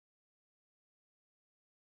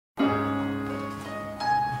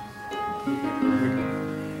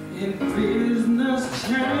business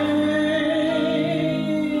change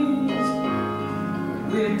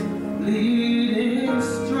with leading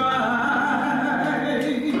strife,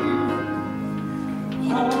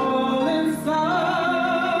 all inside.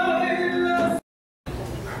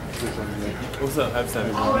 What's up? Happy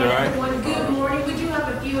Sabbath. All right, everyone. Good morning. We do have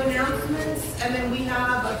a few announcements, and then we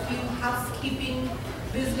have a few housekeeping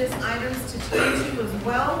business items to tend to as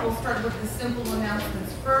well. We'll start with the simple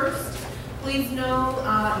announcements first. Please know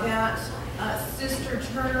that Sister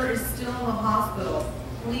Turner is still in the hospital.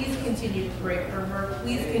 Please continue to pray for her.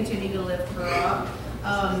 Please continue to lift her up.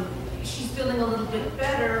 She's feeling a little bit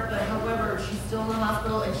better, but however, she's still in the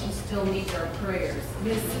hospital and she still needs our prayers.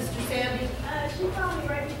 Miss Sister Sandy? She told me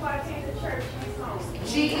right before I came to church she's home.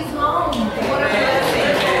 She is home. What a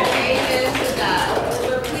blessing. Amen to that.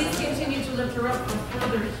 But please continue to lift her up for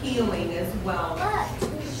further healing as well.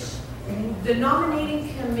 The nominating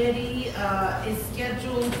committee is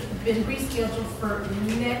been rescheduled for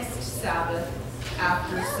next Sabbath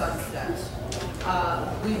after sunset.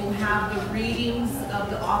 We will have the readings of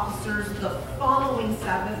the officers the following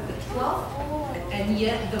Sabbath, the 12th, and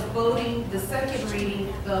yet the voting, the second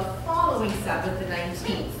reading, the following Sabbath, the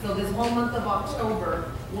 19th. So this whole month of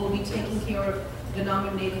October, we'll be taking care of the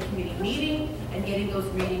nominating committee meeting and getting those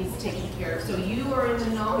readings taken care of. So you are in the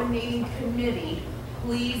nominating committee.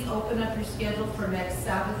 Please open up your schedule for next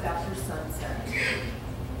Sabbath after sunset.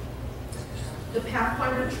 The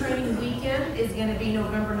Pathfinder Training Weekend is going to be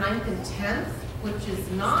November 9th and 10th, which is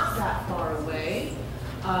not that far away.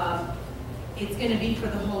 It's going to be for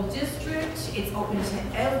the whole district. It's open to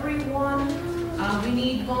everyone. We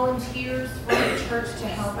need volunteers from the church to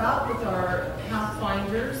help out with our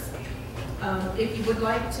Pathfinders. If you would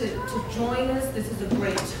like to join us, this is a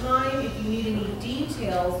great time. If you need any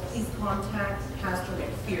details, please contact Pastor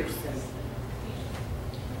McPherson.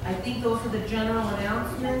 I think those are the general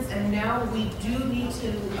announcements, and now we do need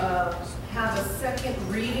to have a second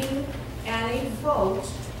reading and a vote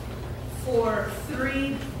for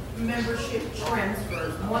 3 membership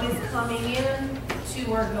transfers. One is coming in,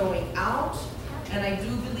 2 are going out, and I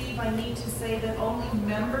do believe I need to say that only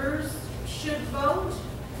members should vote.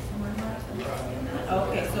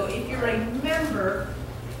 Okay, so if you're a member,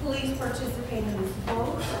 please participate in this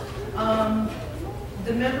vote.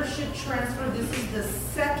 The membership transfer, this is the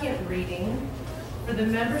second reading for the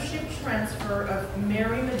membership transfer of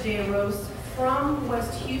Mary Medeiros from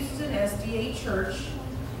West Houston SDA Church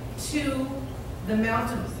to the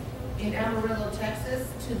Mount of, in Amarillo, Texas,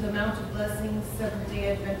 to the Mount of Blessings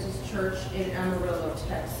Seventh-day Adventist Church in Amarillo,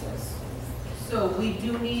 Texas. So we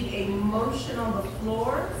do need a motion on the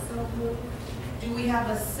floor. Do we have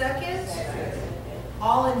a second?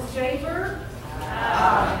 All in favor?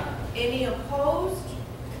 Aye. Any opposed?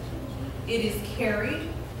 It is carried.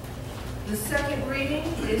 The second reading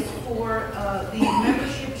is for the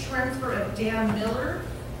membership transfer of Dan Miller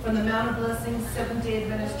from the Mount of Blessings Seventh-day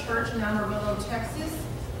Adventist Church in Amarillo, Texas,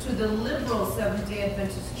 to the Liberal Seventh-day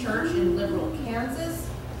Adventist Church in Liberal, Kansas.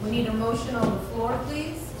 We need a motion on the floor,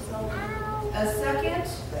 please. A second?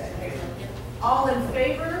 All in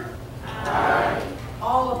favor? Aye.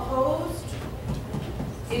 All opposed?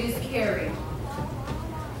 It is carried.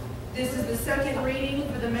 This is the second reading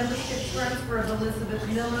for the membership transfer of Elizabeth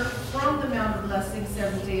Miller from the Mount of Blessing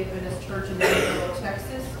Seventh-day Adventist Church in Amarillo,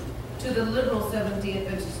 Texas, to the Liberal Seventh-day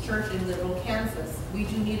Adventist Church in Liberal, Kansas. We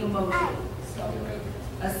do need a motion.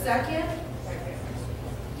 A second?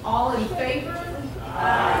 All in favor?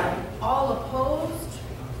 Aye. All opposed?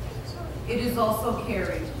 It is also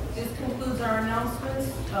carried. This concludes our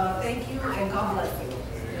announcements. Thank you, and God bless you.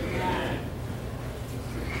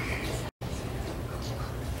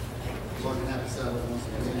 Happy Sabbath once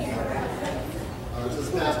again.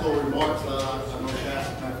 Just pastoral remarks. I know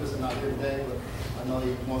Pastor McPherson is not here today, but I know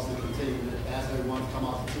he wants to continue to ask everyone to come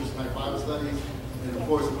out to Tuesday night Bible studies, and of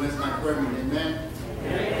course the Wednesday night prayer meeting. Amen.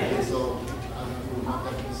 And so I want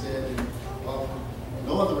that to be said. And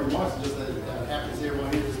no other remarks, just that happy to see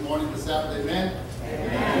everyone here this morning, this Sabbath. Amen.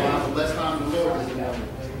 And we'll have a blessed time in the Lord this morning.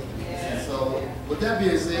 And so, with that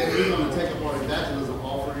being said, we're going to take up our evangelism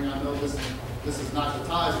offering. I know this is not the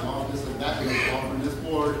tithes offering, this is evangelism offering. This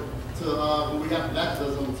forward to when we have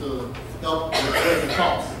evangelism to help with the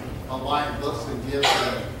cost of buying books and gifts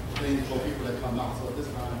and things for people that come out. So at this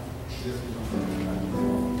time, this is going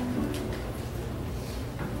to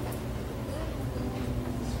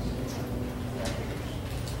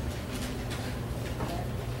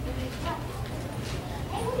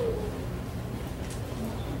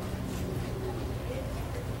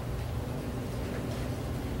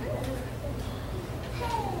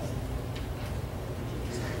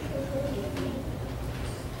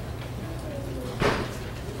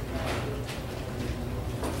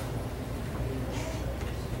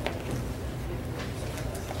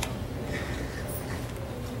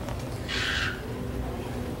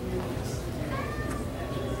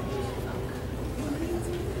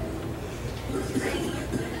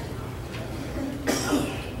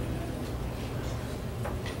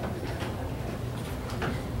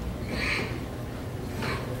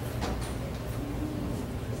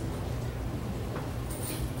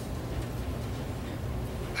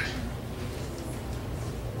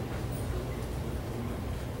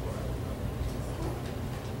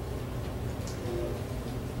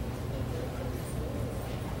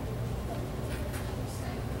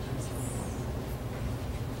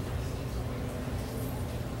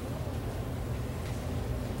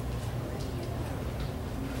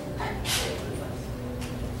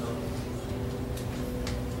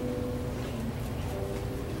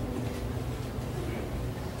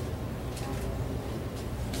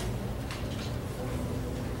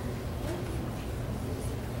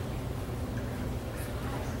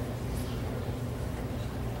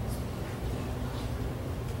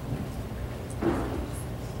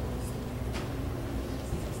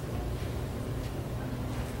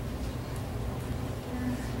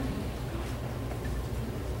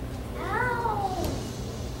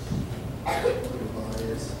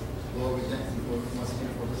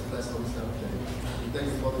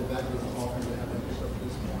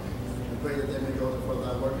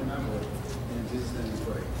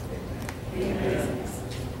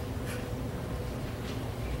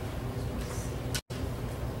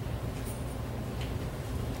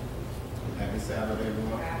Sabbath,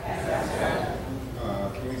 everyone.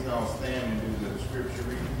 Please don't stand and do the scripture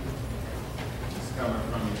reading. It's coming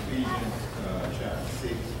from Ephesians chapter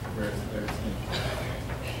 6, verse 13.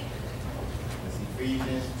 It's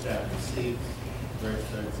Ephesians chapter 6, verse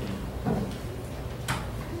 13.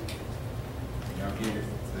 Y'all get it?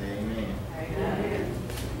 Say amen. Amen.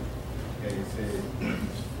 Okay, it says,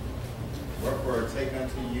 wherefore take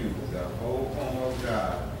unto you the whole armor of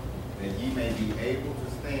God, that ye may be able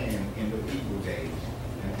to stand in the evil days,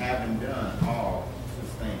 and having done all to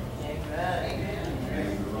stand. Amen.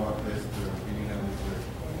 May the Lord bless the reading of His word.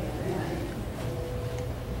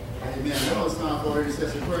 Amen. Now it's time for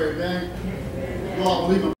intercessory prayer, man. You all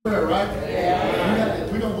believe in prayer, right? Yeah.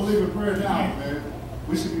 If we don't believe in prayer now, man,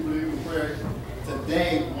 we should be believing in prayer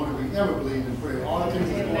today more than we ever believed in prayer. All the things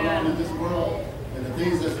that's going on in this world and the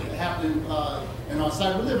things that's happening in our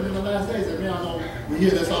sight. We're living in the last days. And man, I know we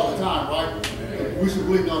hear this all the time, right? We should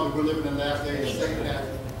really know that we're living in the last days. Satan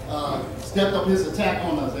has stepped up his attack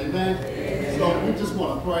on us. Amen? So we just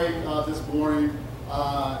want to pray this morning.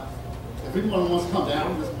 If anyone wants to come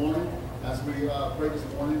down this morning, as we pray this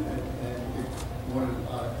morning, and if you want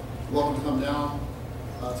to, welcome to come down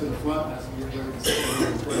to the front as we get ready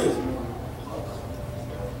to pray this morning.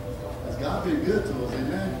 Has God been good to us?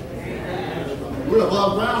 Amen? We're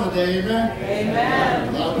above ground today, amen?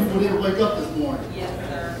 Amen. A lot of people didn't wake up this morning. Yes,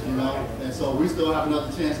 sir. You know, and so we still have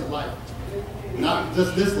another chance at life. Not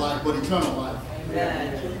just this life, but eternal life.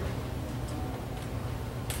 Amen.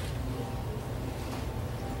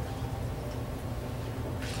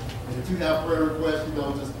 And if you have prayer requests, you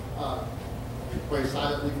know, just pray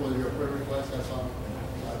silently for your prayer requests. That's all.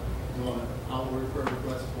 Doing an outward prayer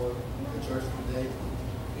request for the church today.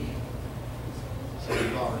 So we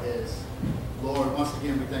bow our heads. Lord, once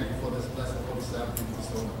again, we thank you for this blessing for the Sabbath you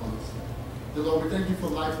bestowed upon us. Dear Lord, we thank you for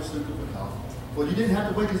life, for strength, and for health. For you didn't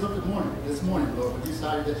have to wake us up this morning, Lord, but you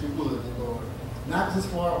decided that you would, dear Lord. Not just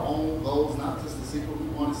for our own goals, not just to see what we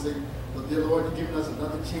want to see, but dear Lord, you've given us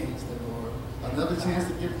another chance, dear Lord. Another chance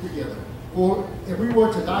to get together. For if we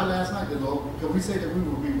were to die last night, dear Lord, could we say that we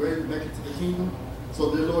would be ready to make it to the kingdom?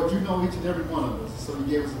 So, dear Lord, you know each and every one of us. So you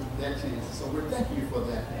gave us that chance. So we're thanking you for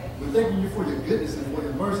that. We're thanking you for your goodness and for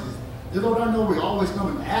your mercies. Dear Lord, I know we always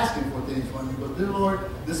come and asking for things from you, but dear Lord,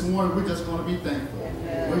 this morning we're just going to be thankful.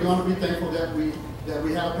 Amen. We're going to be thankful that we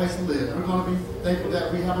have a place to live. We're going to be thankful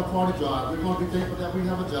that we have a car to drive. We're going to be thankful that we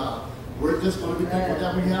have a job. We're just going to be thankful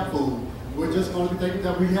that we have food. We're just going to be thankful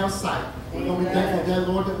that we have sight. We're going to be thankful that,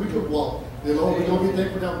 Lord, that we could walk. Dear Lord, we're going to be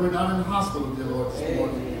thankful that we're not in the hospital, dear Lord, this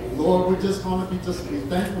morning. Lord, we're just going to be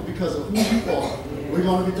thankful because of who you are. We're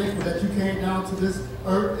going to be thankful that you came down to this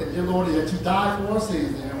earth, and dear Lord, that you died for our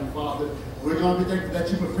sins, dear Heavenly Father. We're going to be thankful that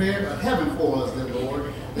you prepared a heaven for us, dear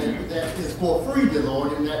Lord, that is for free, dear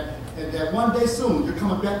Lord, and that one day soon you're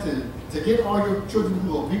coming back to get all your children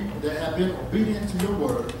that have been obedient to your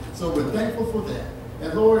word. So we're thankful for that.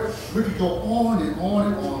 And Lord, we could go on and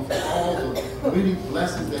on and on for all the many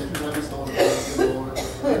blessings that you have bestowed upon us, dear Lord.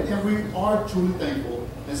 And we are truly thankful.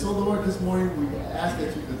 And so, Lord, this morning we ask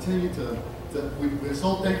that you continue we're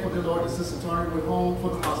so thankful, dear Lord, that Sister Turner went home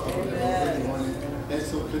from the hospital this morning. And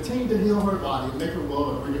so continue to heal her body and make her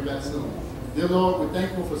well and bring her back soon. Dear Lord, we're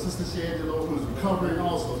thankful for Sister Shan, dear Lord, who's recovering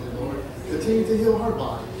also, dear Lord. Continue to heal her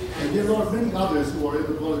body. And dear Lord, many others who are in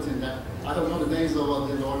the bulletin that I don't know the names of,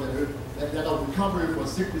 dear Lord, that are recovering from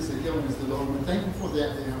sickness and illness, dear Lord. We're thankful for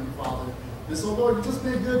that, dear Heavenly Father. And so, Lord, you've just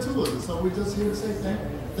been good to us. And so we're just here to say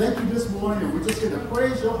thank you this morning. And we're just here to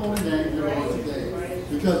praise your holy name, dear Lord, today.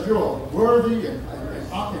 Because you're worthy and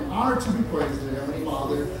honored to be praised, dear Heavenly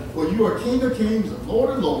Father. For you are King of kings and Lord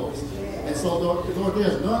of lords. And so, Lord,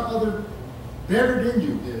 there's none other better than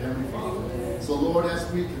you, dear Heavenly Father. So, Lord,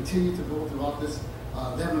 as we continue to go throughout this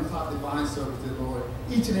 11 o'clock divine service, dear Lord,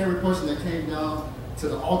 each and every person that came down to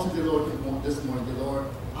the altar, dear Lord, this morning, dear Lord,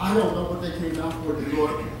 I don't know what they came down for, dear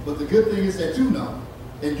Lord, but the good thing is that you know,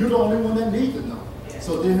 and you're the only one that needs to know.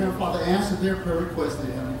 So, dear Heavenly Father, answer their prayer request,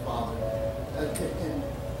 dear Heavenly Father,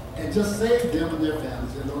 and just save them and their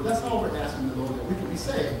families, dear Lord. That's all we're asking, dear Lord, that we can be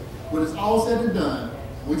saved. When it's all said and done,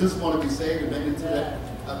 we just want to be saved and make it into that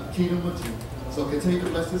kingdom with you. So continue to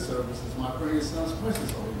bless this service. It's my prayer in your Son's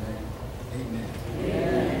precious holy name. Amen.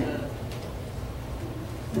 Amen.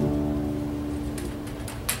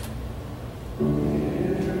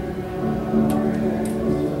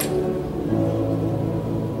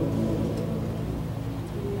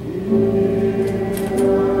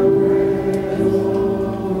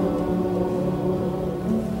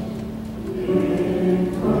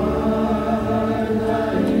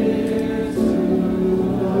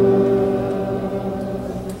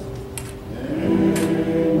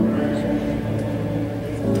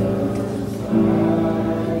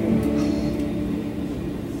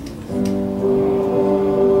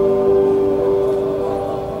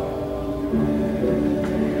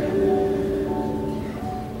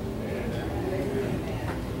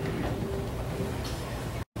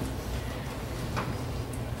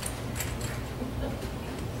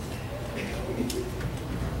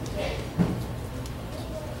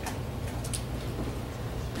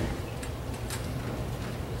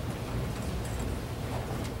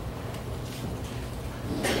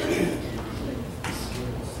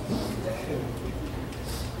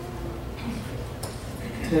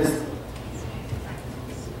 Yes.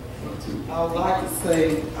 I would like to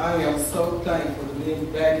say I am so thankful to be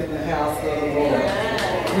back in the house of the Lord.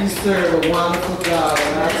 We serve a wonderful God,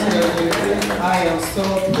 and I tell you, I am so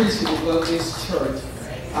appreciative of this church.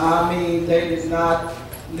 I mean, they did not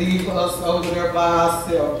leave us over there by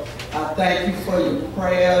ourselves. I thank you for your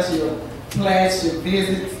prayers, your plans, your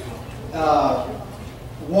visits,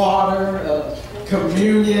 water,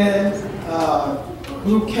 communion,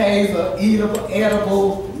 bouquets of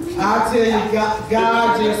edible. I tell you,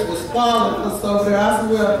 God just was following us over there. I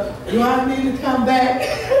said, well, do I need to come back?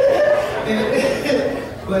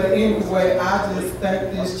 But anyway, I just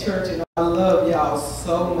thank this church, and I love y'all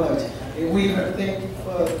so much. And we even thank you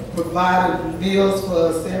for providing meals for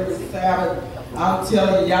us every Sabbath. I'm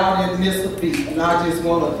telling you, y'all didn't miss a beat, and I just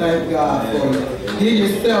want to thank God for it. Give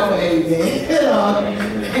yourself an amen.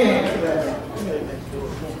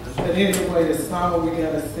 But anyway, the song we're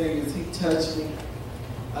going to sing is He Touched Me.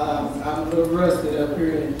 I'm a little rusted up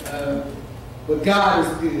here, but God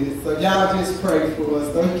is good. So y'all just pray for us,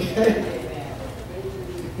 okay?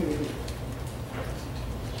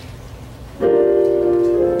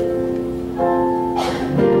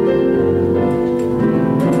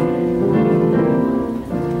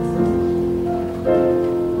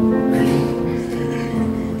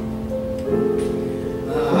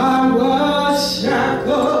 I was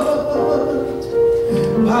shackled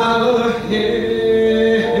by the head.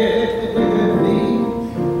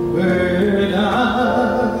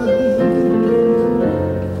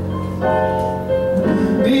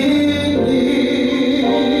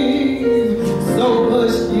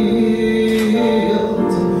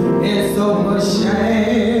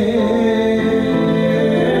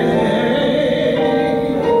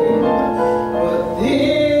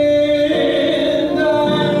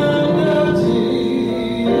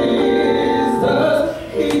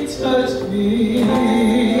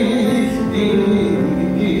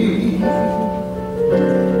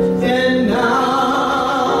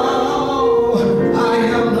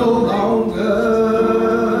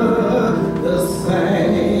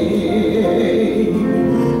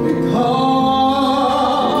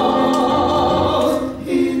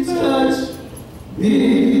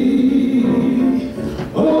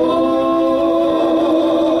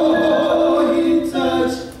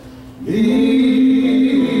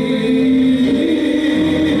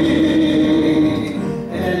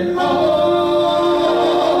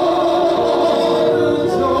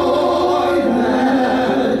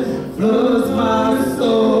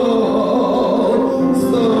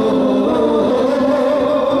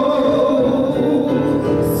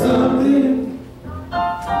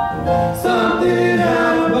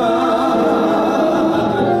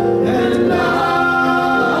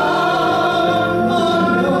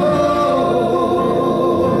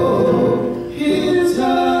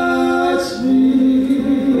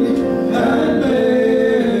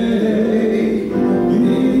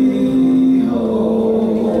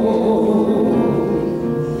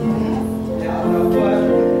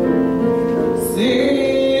 Since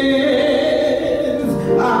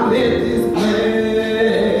I met this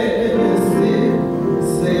blessed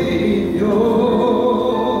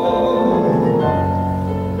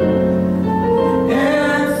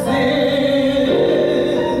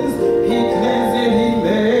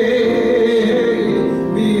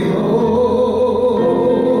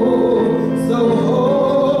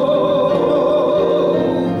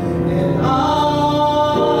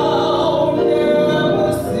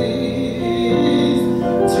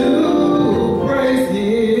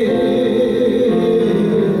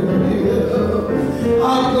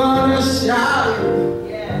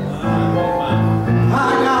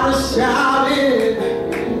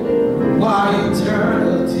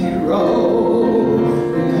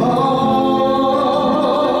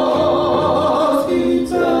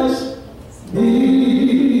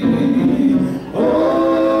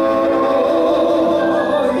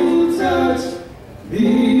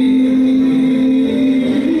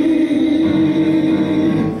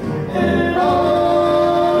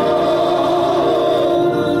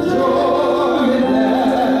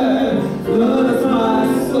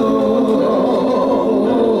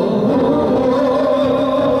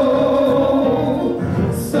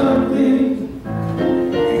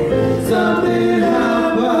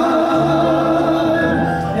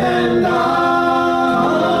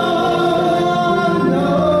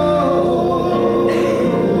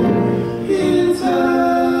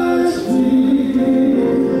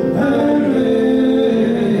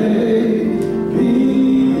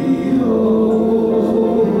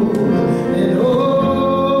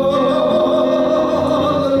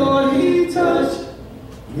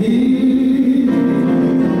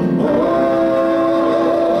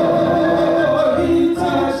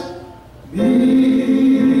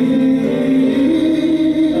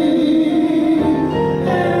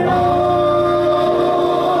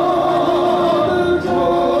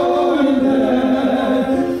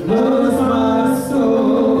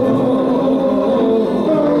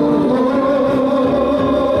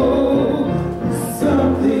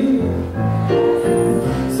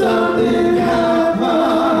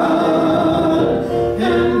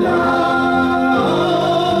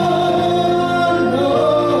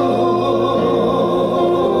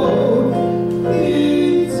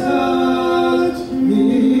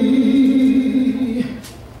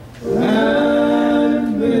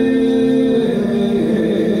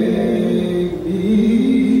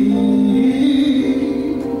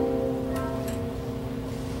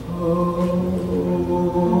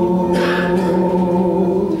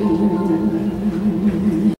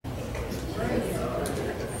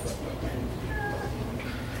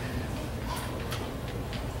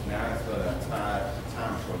Now it's for the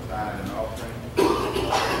time for tithe and offering.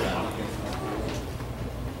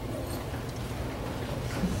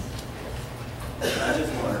 I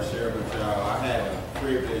just want to share with y'all, I had a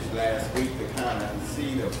privilege last week to kind of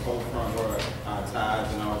see the forefront where our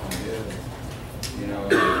tithes and offering is. You know, we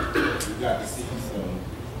got to see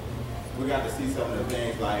some of the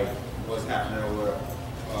things like what's happening over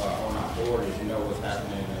on our borders, you know, what's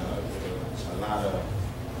happening to a lot of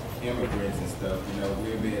immigrants and stuff. You know,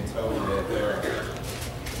 we're being told that there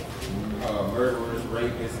are murderers,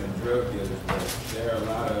 rapists, and drug dealers, but there are a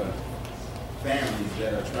lot of families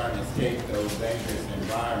that are trying to escape those dangerous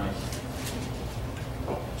environments.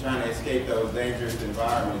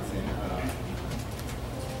 And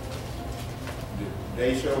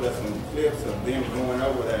they showed us some clips of them going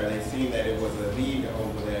over there. They seen that it was a need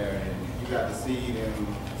over there, and you got to see them,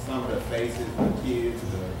 some of the faces, the kids,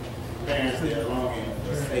 the parents, they're longing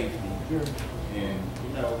for safety. And,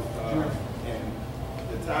 you know, and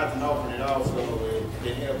the tithes and offering, it also,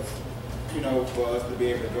 it helps, you know, for us to be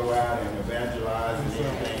able to go out and evangelize and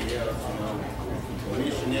everything else, you know,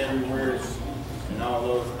 missionary works and all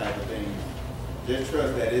those type of things. Just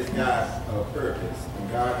trust that it's got a purpose, and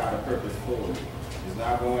God got a purpose for it. It's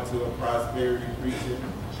not going to a prosperity preacher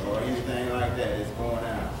or anything like that. It's going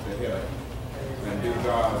out to help and do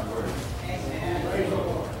God's work.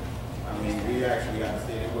 So, I mean, we actually got to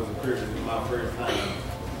see it. It was a privilege. It was my first time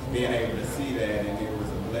being able to see that, and it was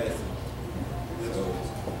a blessing. So,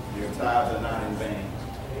 your tithes are not in vain.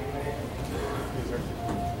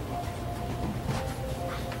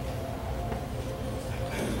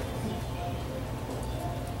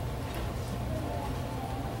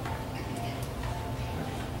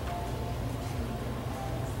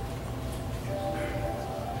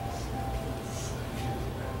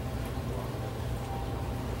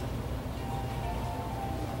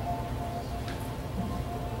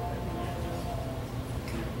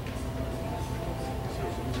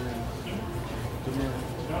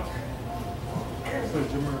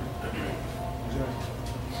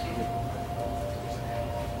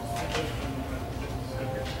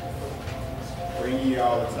 Bring ye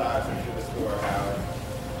all the tithes into the storehouse,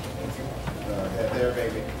 that there may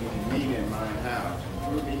be meat in mine house.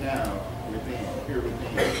 Prove me now here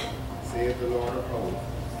within, saith the Lord of hosts,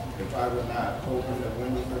 if I will not open the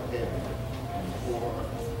windows of heaven and pour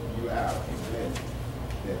you out in blessing,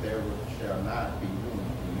 that there shall not be room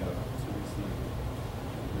enough to receive it.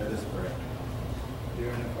 Let us pray. Dear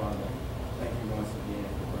Heavenly Father, thank you once again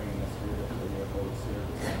for bringing us here for your holy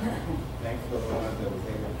service. Thanks for the ones that was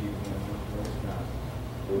able to give you and those not.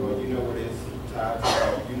 Lord, you know where this tithe,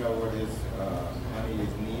 you know where this money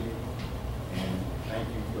is needed, and thank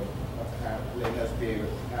you for letting us be able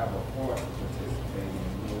to have a part to participate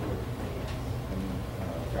in, Lord, and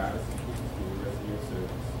guide us and keep us through the rest of your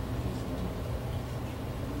service.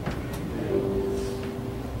 Whatever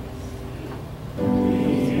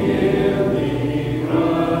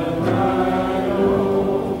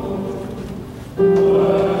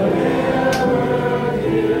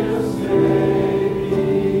is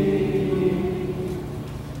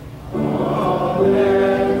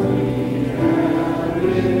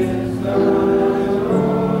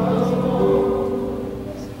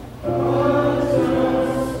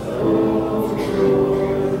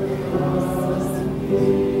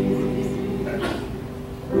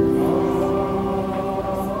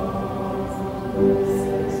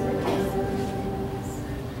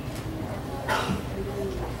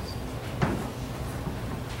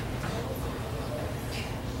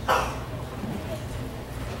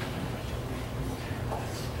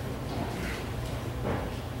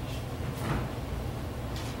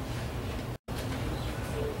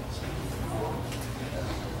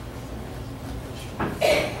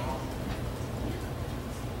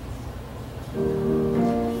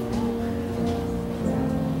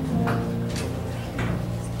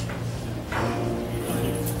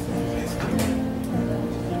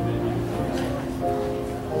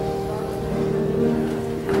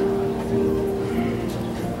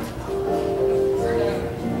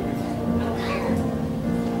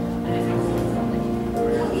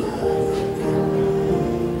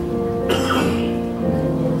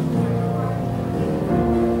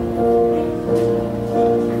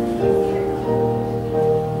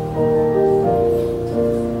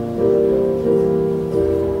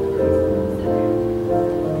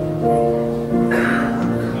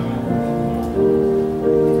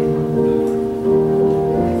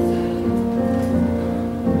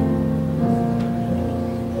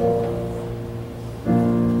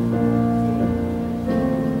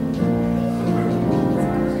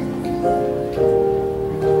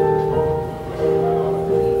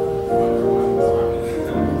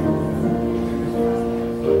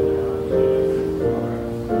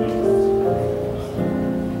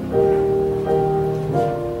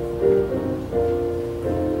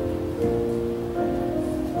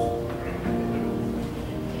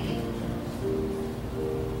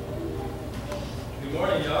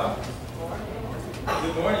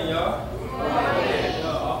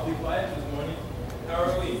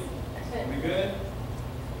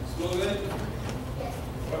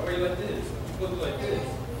pray like this. You're supposed to be like this.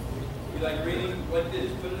 You like reading like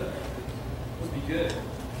this. Put it up. It's supposed to be good.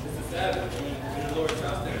 It's the Sabbath. I mean, in the Lord's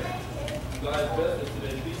house there. God's blessed us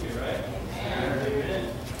today to be here, right? Amen.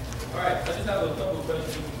 All right, I just have a couple of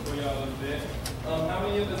questions for y'all a little bit. How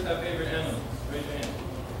many of us have favorite animals? Raise your hand.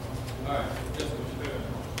 All right, just what's your favorite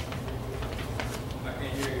animal? I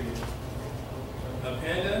can't hear you. A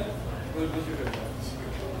panda? What's your favorite animal?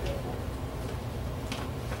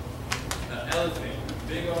 An elephant.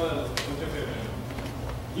 Big old elephant. What's your favorite animal?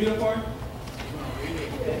 Unicorn?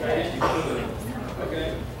 I guess you could. Okay.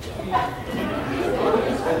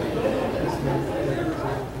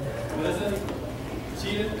 Melissa?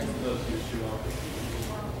 Cheetah? Love cheetah.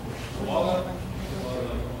 Koala?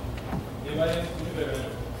 Anybody else? What's your favorite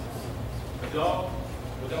animal? A dog?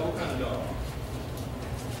 What kind of dog?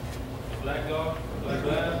 A black dog? A black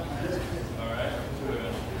lab? Alright. What's your favorite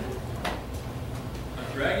animal? A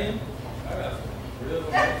dragon? I got some real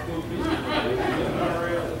cool creatures.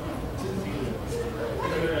 Amarillo.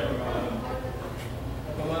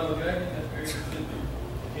 A lot of dragon? That's very specific.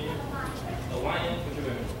 Can you? A lion? What's your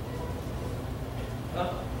favorite? Huh?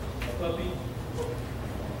 A puppy?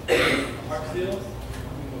 Park seal?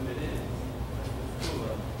 What it is? Cool.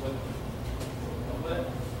 What?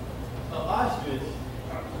 An ostrich?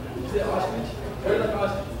 You said ostrich? Where are the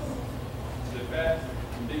ostriches? Is it fast?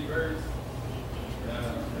 Big birds? Yeah,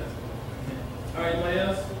 that's cool. Alright, anybody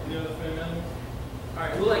else? Any other favorite animals?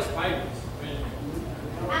 Alright, who likes spiders?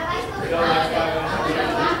 Y'all like spiders?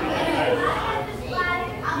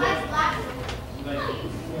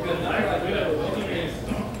 Because I like that.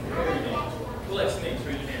 Who likes snakes?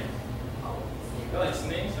 Raise your hand. You like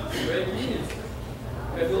snakes? Red beans.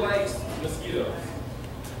 Okay, who likes mosquitoes?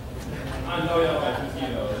 I know y'all like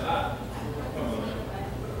mosquitoes. Come on, man.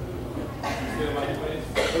 Mosquito like place.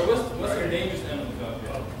 So what's some dangerous animals out there?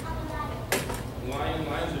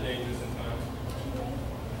 Lions are dangerous sometimes.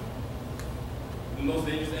 The most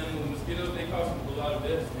dangerous animals, mosquitoes, they cause a lot of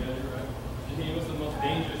deaths. Yeah, you're right. What's the most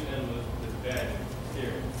dangerous animal that's bad,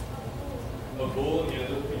 scary? A bull, yeah,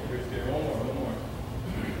 those are pretty scary. One more.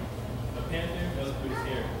 A panther, that's pretty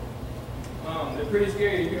scary. They're pretty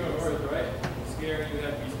scary here on earth, right? It's scary, you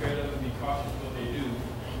have to be scared of them, be cautious what they do.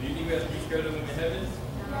 Do you think we have to be scared of them in heaven?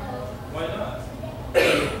 No. Why not?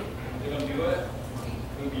 They're going to be what?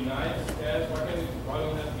 They're going to be nice? Yes, why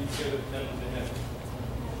don't we have to be scared of them in heaven?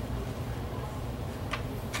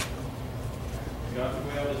 You got to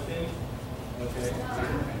weigh all those things? Okay.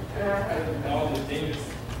 All the dangerous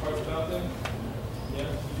parts about them?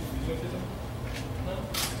 Yeah? You looked at them? No?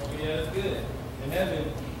 Oh, yeah, that's good. In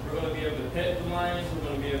heaven, we're going to be able to pet the lions. We're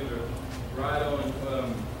going to be able to ride on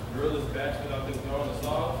gorillas' backs without them throwing us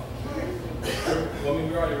off. Well, we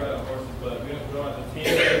already ride on horses, but we don't have to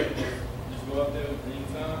tame. Just go up there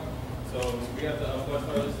anytime. So we have to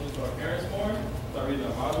start listening to our parents more, start reading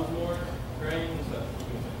our Bibles more, praying and stuff.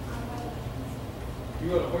 You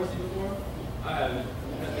rode a horsey before? I haven't.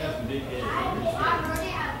 They have some big heads.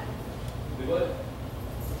 Did what?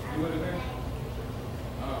 You rode a bear?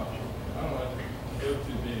 Oh, I don't know. They're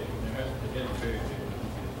too big. The head is very big.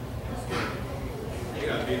 It's scary. They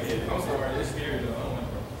got big heads. I'm sorry, they're scary though. I don't like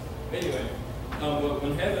them. Anyway, but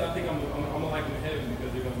when heaven, I think I'm gonna like them in heaven because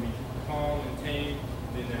they're gonna be calm and tame.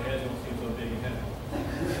 Then their heads don't seem so big in heaven.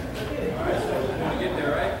 All right, so you want to get there,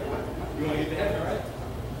 right? You want to get to heaven, right?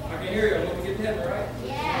 I can hear you. I want to get to heaven, right?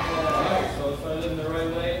 Yeah. All right. So let's start living the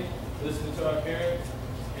right way, listening to our parents,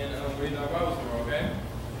 and reading our Bibles more. Okay.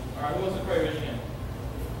 All right. Who wants to pray? Raise your hand.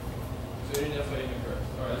 So that's why you can pray.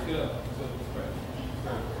 All right. Let's get up. Let's pray.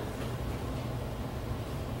 Pray.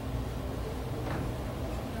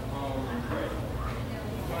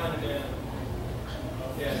 Find a man.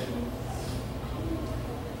 Yeah.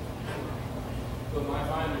 Put my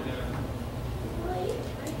binder down.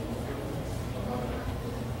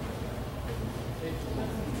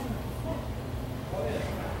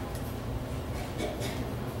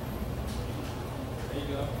 There you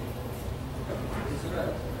go.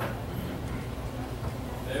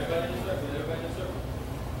 Everybody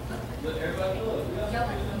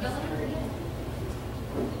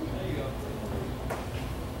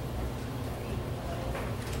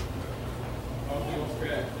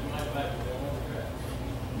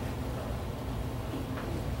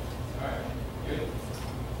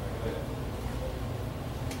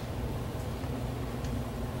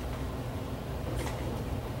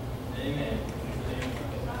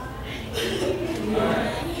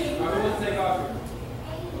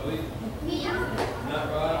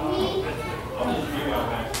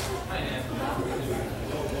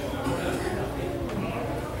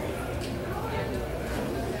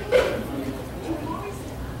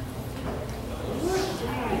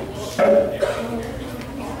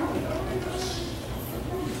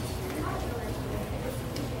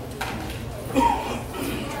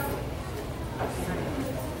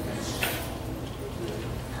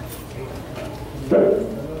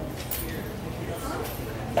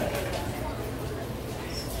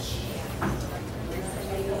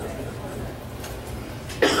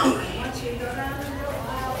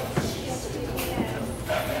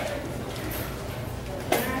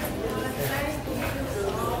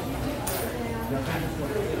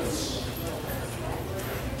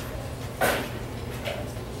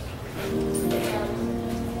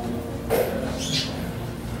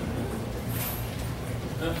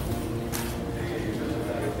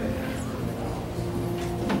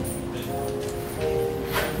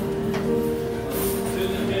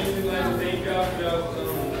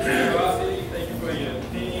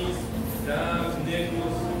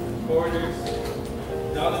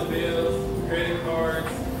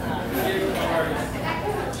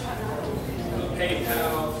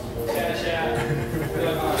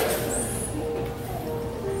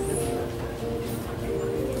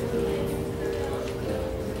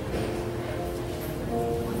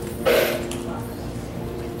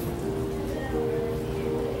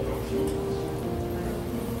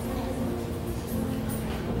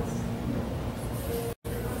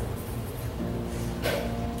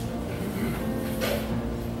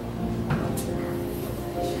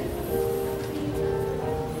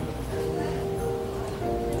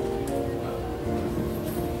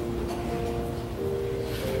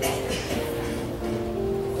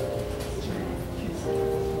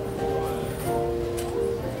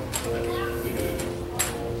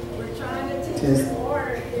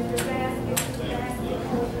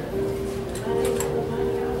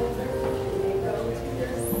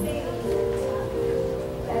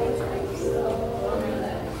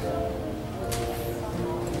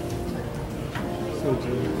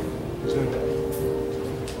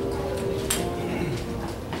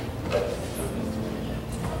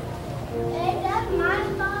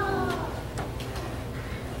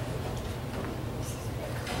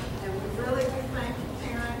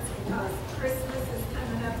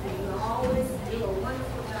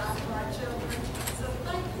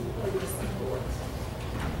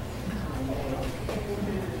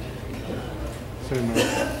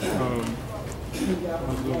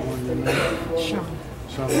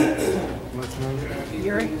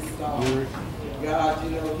God,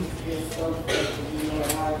 you know, he's been so faithful, you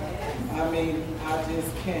know, and I mean, I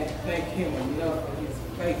just can't thank him enough for his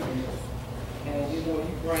faithfulness. And, you know,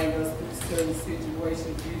 he bring us through certain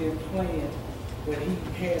situations we didn't plan, but he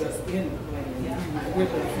had us in the plan. He was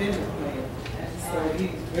with us in the plan. So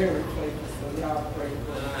he's very faithful, so y'all pray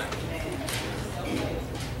for him.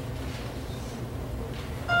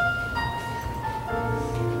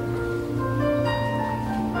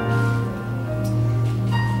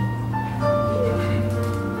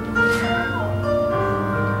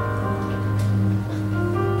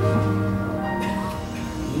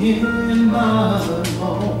 In my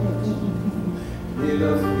home, in a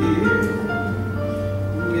fear,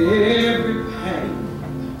 every pain,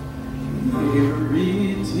 every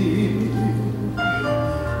tear,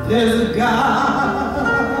 there's a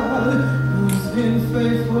God who's been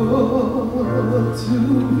faithful to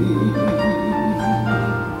me.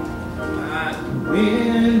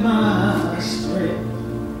 When my strength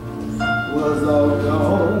was all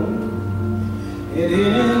gone, and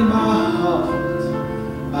in my heart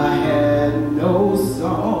I had no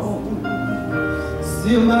song,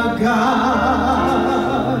 still my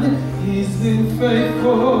God, he's been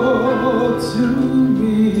faithful to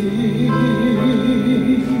me.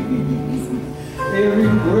 Every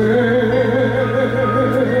word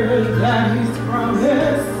that he's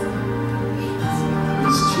promised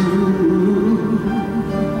is true.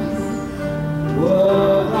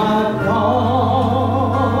 What I thought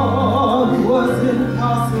was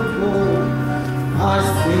impossible, I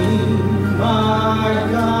see my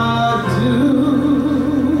God do.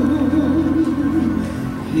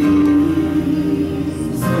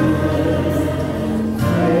 He's been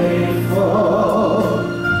faithful,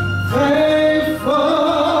 faithful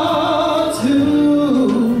to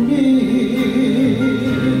me.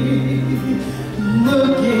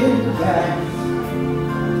 Looking back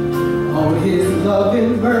on his love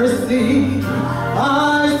and mercy, I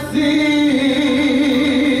see.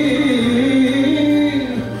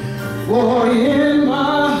 For in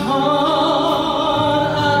my heart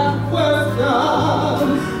I question,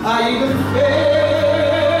 I even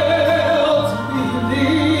fail to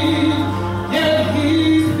believe, yet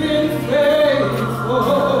he's been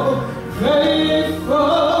faithful,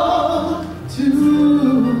 faithful to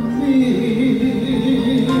me.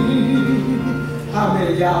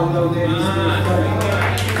 know that he's been faithful.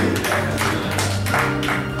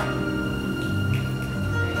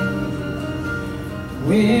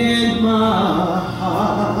 When my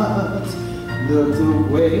heart looked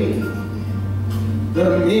away, the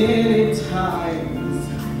many times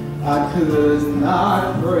I could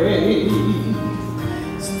not pray,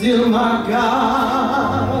 still my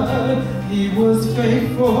God, he was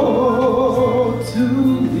faithful to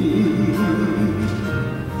me.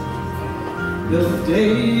 The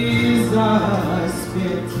days I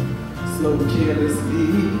spent so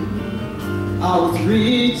carelessly, I was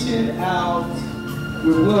reaching out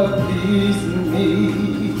with what pleased me.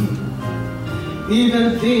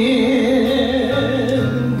 Even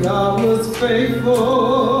then, God was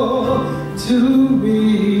faithful to me.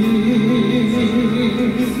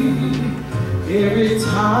 Every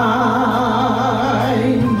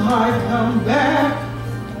time I come back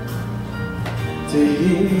to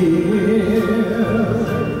Him,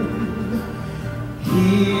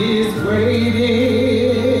 He is waiting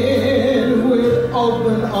with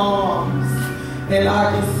open arms, and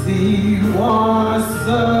I can see once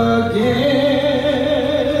again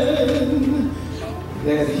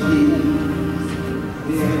that He's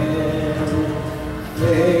been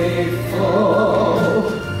faithful,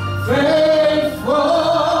 faithful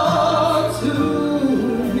to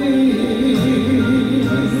me.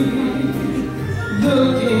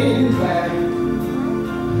 Looking back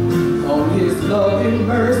on His love and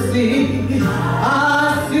mercy, I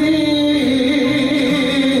see.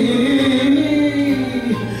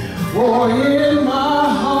 For in my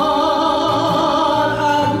heart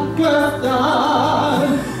I'm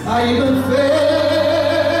questioned, I even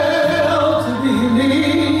fail to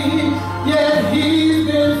believe, yet He's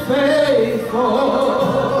been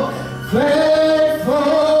faithful,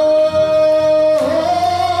 faithful.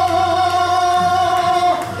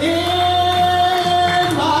 In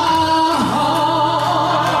my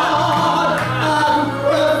heart I'm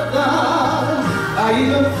questioned, I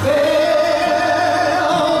even fail.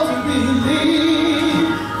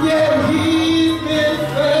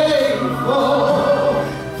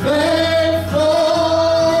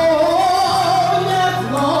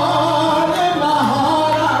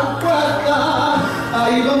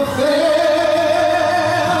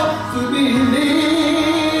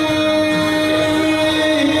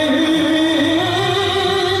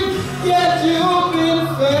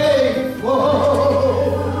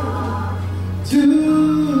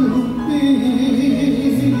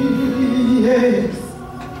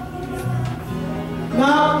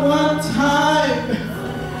 Not one time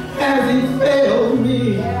has He failed me.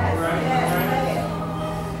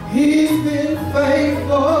 He's been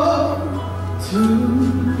faithful to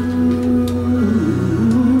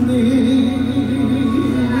me.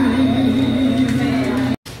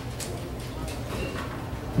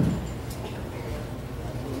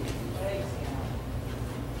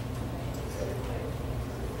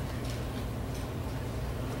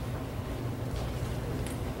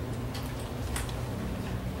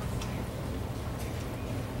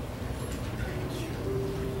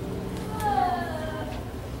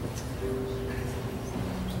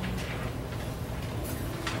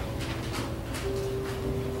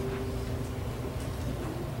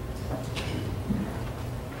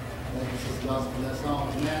 God's for that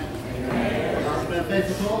song, amen. God's been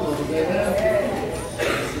faithful to all of us, amen.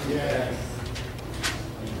 Yes.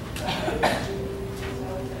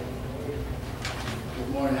 Good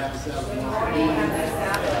morning, happy Sabbath.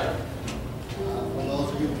 For those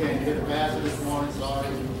of you who can't hear the pastor this morning, sorry.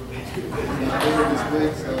 He's not here this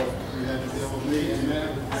week, so you have to deal with me, amen.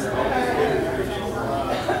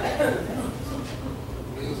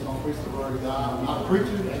 We're just going to preach the word of God. I'm not a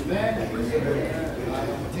preacher, amen. I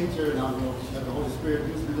am a teacher, and I'm going to let the Holy Spirit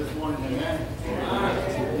use me this morning, amen. To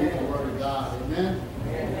preach the word of God, amen.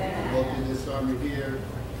 We'll get this sermon here,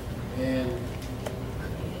 and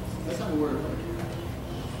let's have a word of prayer.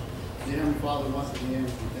 Dear Heavenly Father, once again, we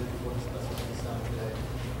thank you for this message this Sabbath today.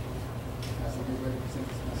 As we get ready to present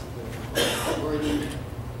this message today, word in I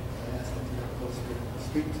ask that you have the Holy Spirit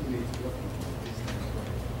speak to me to what these things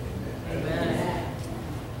are. Amen.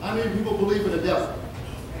 How many people believe in the devil?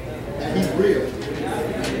 That he's real.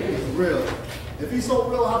 He's real. If he's so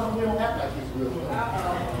real, how come we don't act like he's real?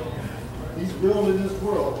 He's real in this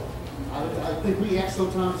world. I think we act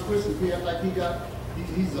sometimes Christians, we act like he's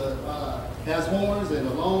has horns and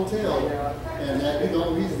a long tail, and that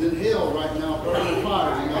he's in hell right now, burning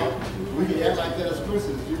fire. We act like that as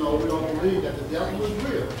Christians. We don't believe that the devil is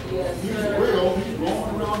real. He's real. He's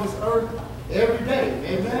roaming around this earth every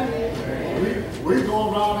day. Amen. We go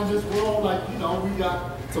around in this world like we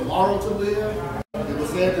got tomorrow to live. It was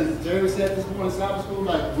said, as Jerry said this morning in Sabbath school,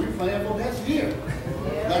 like we playing for next year.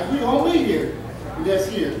 Like we gonna be here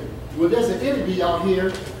next year. Well, there's an enemy out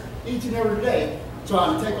here each and every day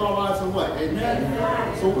trying to take our lives away.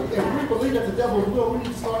 Amen? So if we believe that the devil is real, we need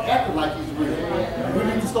to start acting like he's real. We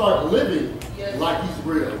need to start living like he's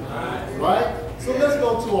real. Right? So let's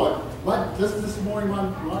go to this morning,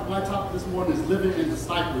 my topic this morning is living in the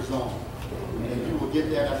sniper zone. And you will get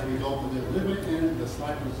that as we go through this. Living in the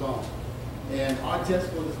sniper zone. And our text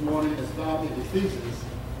for this morning is found in Ephesians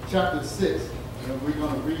chapter 6. And we're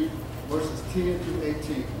going to read verses 10 through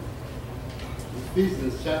 18.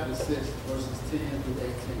 Ephesians chapter 6, verses 10 through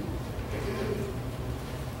 18.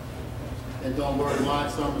 And don't worry, my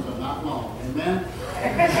sermons are not long. Amen?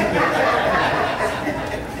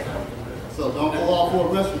 So don't go off for a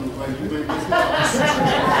restroom break. You may miss it.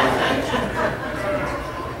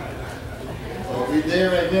 So we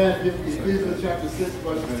there again, Ephesians chapter 6,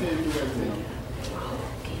 verses 10 through 18.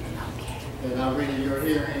 And I'm reading your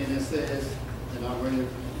hearing, and it says, and I'm reading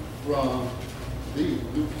from the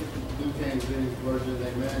New King James Version,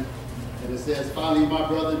 amen. And it says, finally, my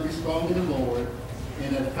brother, be strong in the Lord,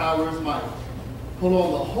 and in the power of his might. Put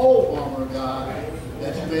on the whole armor of God,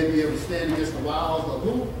 that you may be able to stand against the wiles of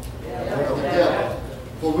who? Of the devil.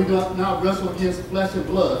 For we do not wrestle against flesh and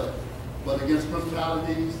blood, but against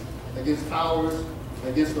principalities, against powers,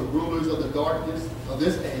 against the rulers of the darkness of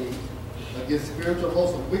this age, against spiritual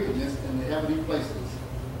hosts of wickedness in the heavenly places.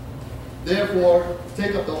 Therefore,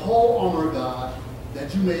 take up the whole armor of God,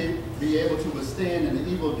 that you may be able to withstand in the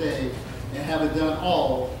evil day, and having done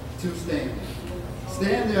all, to stand.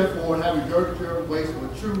 Stand therefore, having girded your waist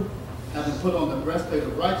with truth, having put on the breastplate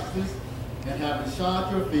of righteousness, and having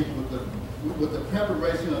shod your feet with the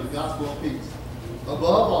preparation of the gospel of peace.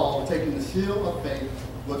 Above all, taking the shield of faith,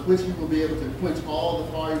 with which you will be able to quench all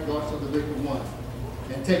the fiery darts of the wicked one.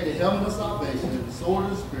 And take the helmet of salvation and the sword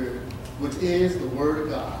of the Spirit, which is the word of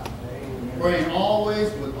God. Praying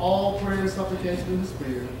always with all prayer and supplication in the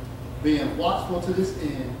Spirit, being watchful to this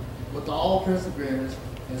end, with all perseverance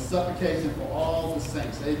and supplication for all the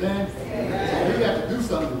saints. Amen? So we have to do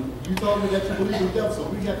something. You told me that you believe in the devil, so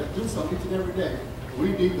we have to do something each and every day.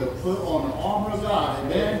 We need to put on the armor of God.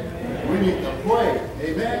 Amen? We need to pray.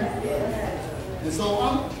 Amen? And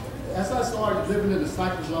so as I started living in the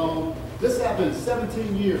sniper zone, this happened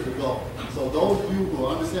 17 years ago. So those of you who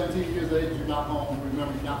are under 17 years of age, you're not going to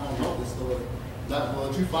remember, you're not going to know this story. Well,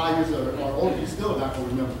 if you're 5 years or older, you're still not going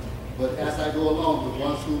to remember. But as I go along, the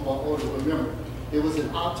ones who are older will remember. It was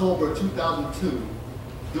in October 2002,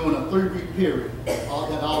 during a 3-week period, that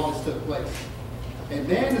all this took place. A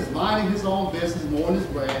man is minding his own business, mowing his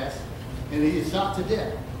grass, and he is shot to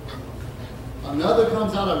death. Another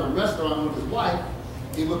comes out of a restaurant with his wife.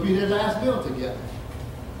 It would be their last meal together.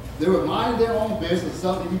 They were minding their own business,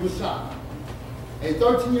 suddenly he was shot. A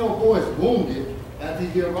 13-year-old boy is wounded after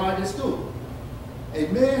he arrived at school. A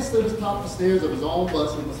man stood atop the stairs of his own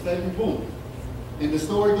bus and was fatally wounded. And the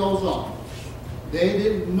story goes on. They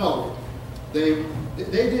didn't know they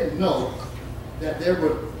didn't know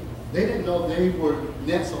they were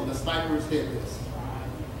next on the sniper's hit list.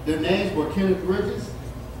 Their names were Kenneth Bridges,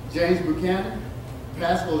 James Buchanan,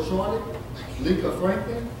 Pascal Charlotte, Linka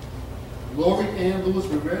Franklin, Lori Ann Lewis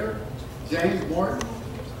Rivera, James Martin,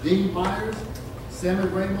 Dean Myers, Sammy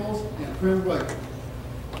Ramos, and Prim Rugged.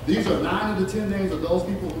 These are 9 of the 10 names of those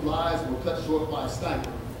people whose lives were cut short by a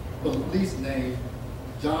sniper, the police named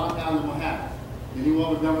John Allen Muhammad.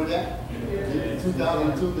 Anyone remember that? In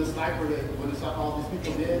 2002, the sniper that when they shot all these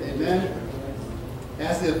people dead, amen?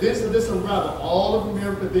 As the events of this unravel, all of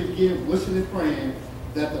America began wishing and praying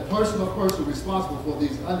that the person or person responsible for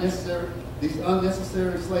these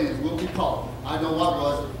unnecessary slayings will be caught. I know I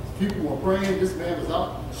was. People were praying. This man was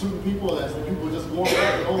out shooting people as the people were just going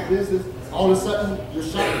about their own business. All of a sudden, you're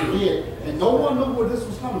shot and dead. And no one knew where this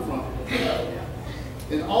was coming from.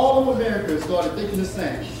 And all of America started thinking the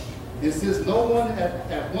same. And since no one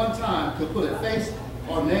at one time could put a face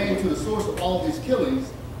or name to the source of all these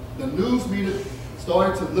killings, the news media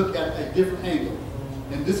started to look at a different angle.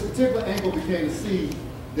 And this particular angle became the seed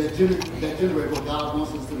that generated what God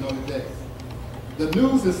wants us to know today. The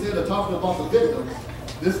news, instead of talking about the victims,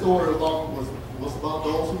 this story was about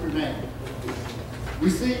those who remain. We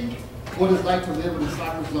see what it's like to live in the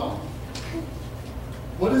sniper zone.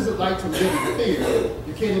 What is it like to live in fear?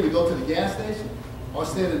 You can't even go to the gas station, or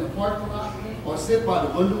stand in the parking lot, or sit by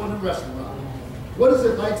the window in the restaurant. What is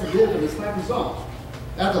it like to live in the sniper zone?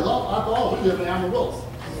 After all, we live in Amarillo.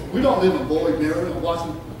 We don't live in Boyd, Maryland, or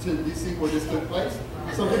Washington, D.C., where this took place.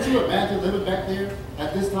 So could you imagine living back there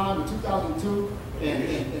at this time in 2002, and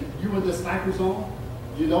you in the sniper zone?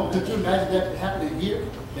 You know, could you imagine that happening here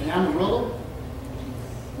in Amarillo?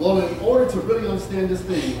 Well, in order to really understand this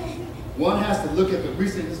thing, one has to look at the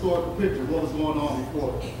recent historical picture of what was going on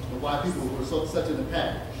before and why people were such in the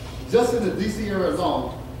panic. Just in the D.C. area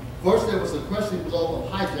alone, first there was a crushing blow of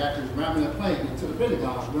hijackers ramming a plane into the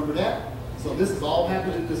Pentagon. Remember that? So this is all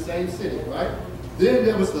happening in the same city, right? Then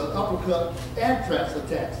there was the uppercut anthrax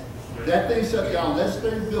attacks. That thing shut down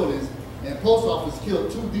legislative buildings and post office killed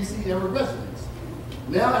 2 D.C. area residents.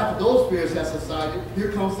 Now after those fears have subsided,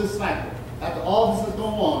 here comes this sniper. After all this is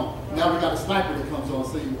going on, now we got a sniper that comes on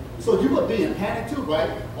scene. So you would be in panic too, right?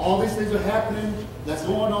 All these things are happening, that's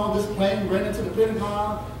going on, this plane ran into the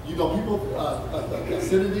Pentagon, you know, people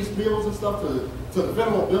sending these bills and stuff to the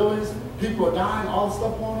federal buildings, people are dying, all this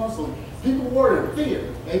stuff going on, so people were in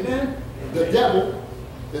fear, amen? The devil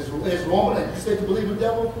is roaming, and you say to believe in the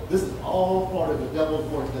devil, this is all part of the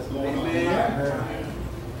devil's work that's going on. Amen?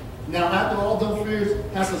 Now after all those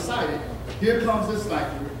fears have subsided, here comes this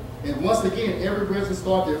sniper. And once again, every resident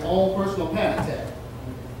starts their own personal panic attack.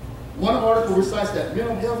 One article recites that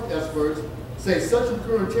mental health experts say such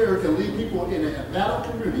recurrent terror can leave people in an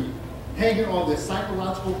embattled community hanging on their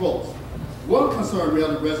psychological ropes. One concerned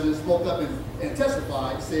Maryland resident spoke up and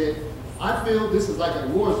testified, said, "I feel this is like a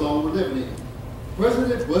war zone we're living in.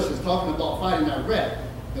 President Bush is talking about fighting Iraq,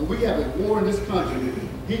 and we have a war in this country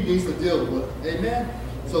he needs to deal with." Amen?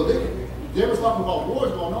 So they were talking about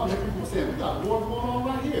wars going on. There people were saying, we got wars going on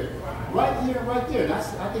right here, and right there. And I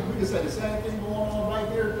think we can say the same thing going on right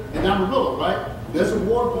here in Amarillo, right? There's a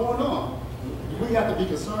war going on. We have to be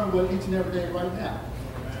concerned with each and every day right now.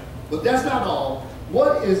 But that's not all.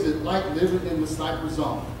 What is it like living in the sniper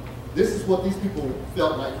zone? This is what these people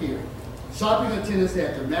felt like here. Shopping attendance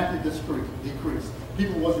had dramatically decreased.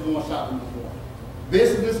 People wasn't going shopping anymore.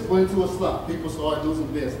 Business went into a slump. People started losing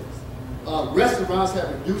business. Restaurants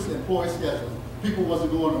have reduced employee schedules. People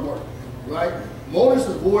wasn't going to work, right? Motorists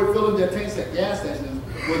avoid filling their tanks at gas stations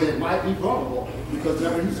where they might be vulnerable because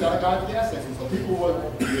remember you shot a guy at the gas station. So people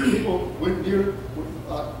went near,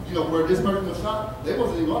 where this person was shot, they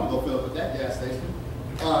wasn't even going to go fill up at that gas station.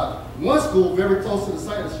 One school very close to the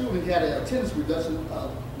site of the shooting had an attendance reduction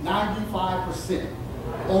of 95%.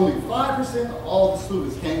 Only 5% of all the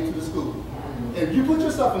students came to the school. If you put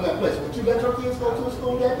yourself in that place, would you let your kids go to a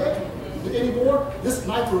school that day anymore? This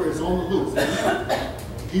sniper is on the loose.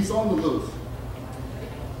 He's on the loose.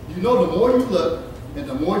 You know, the more you look and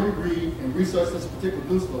the more you read and research this particular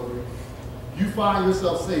news story, you find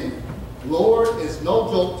yourself saying, Lord, it's no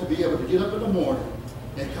joke to be able to get up in the morning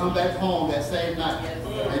and come back home that same night.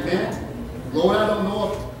 Amen? Lord, I don't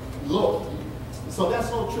know if, Lord. So that's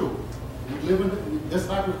so true. We live in this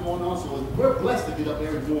sniper's going on, so we're blessed to get up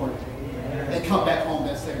every morning and come back home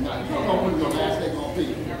that same night. You don't know when your last day going to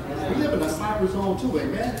be. We live in a sniper zone too,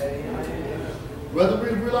 amen? Whether we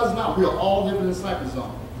realize it or not, we are all living in a sniper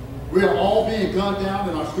zone. We are all being gunned down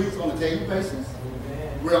in our streets on a daily basis.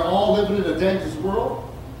 We are all living in a dangerous world.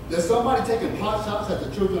 There's somebody taking pot shots at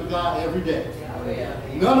the children of God every day.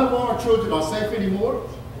 None of our children are safe anymore.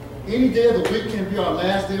 Any day of the week can be our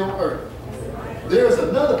last day on earth. There is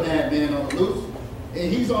another madman on the loose,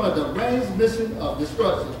 and he's on a deranged mission of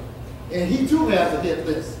destruction. And he too has a hit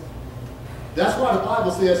list. That's why the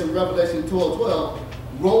Bible says in Revelation 12:12,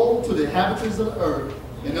 "Woe to the inhabitants of the earth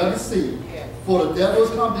and of the sea, for the devil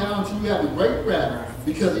has come down to you having great wrath,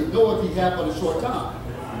 because he knoweth he hath but a short time."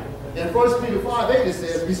 In 1 Peter 5:8 it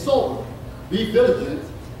says, "Be sober, be vigilant,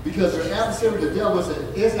 because your adversary the devil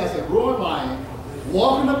is as a roaring lion,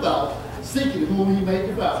 walking about, seeking whom he may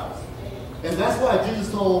devour." And that's why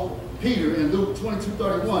Jesus told Peter in Luke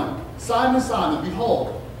 22:31, "Simon, Simon,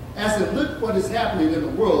 behold, as in look what is happening in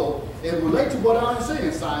the world, and relate to what I'm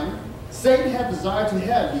saying, Simon, Satan hath desired to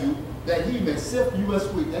have you, that he may sift you as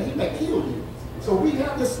wheat," that he may kill you. So we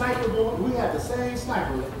have this sniper going, we have the same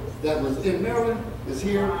sniper that was in Maryland, is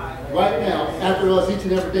here right now, after us each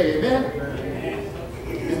and every day, amen?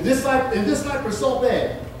 And this sniper is so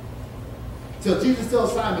bad, till Jesus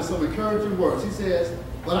tells Simon some encouraging words. He says,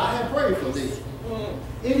 "But I have prayed for thee."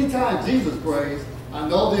 Anytime Jesus prays, I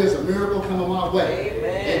know there's a miracle coming my way.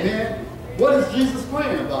 Amen. What is Jesus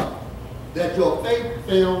praying about? That your faith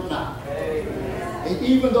fail not. And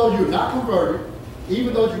even though you're not converted,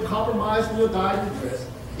 even though you compromise in your diet and dress,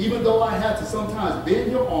 even though I have to sometimes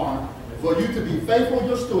bend your arm for you to be faithful in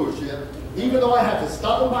your stewardship, even though I have to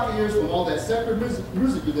stop my ears from all that secular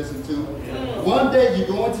music you listen to, one day you're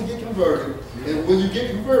going to get converted. And when you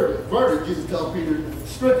get converted, Jesus tells Peter,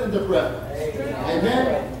 strengthen the brethren.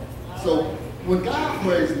 Amen. So when God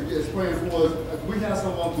prays, is praying for us, we have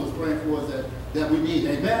someone who is praying for us that we need.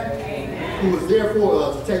 Amen. Who is there for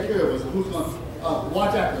us to take care of us, and who's going to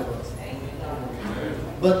watch after us.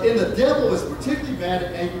 But then the devil is particularly mad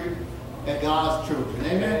and angry at God's children.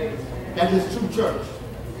 Amen? At his true church.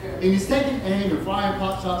 And he's taking aim and firing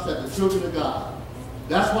pot shots at the children of God.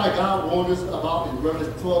 That's why God warned us about in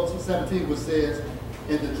Revelation 12:17, which says,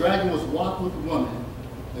 and the dragon was walked with the woman,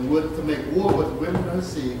 and would to make war with the women of her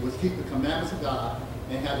seed, which keep the commandments of God,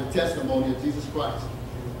 and have the testimony of Jesus Christ.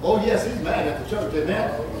 Oh yes, he's mad at the church,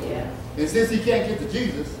 amen? Yeah. And since he can't get to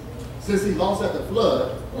Jesus, since he lost at the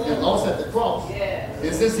flood, and lost at the cross,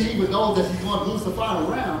 and since he even knows that he's going to lose the final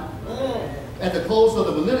round, at the close of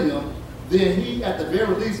the millennium, then he, at the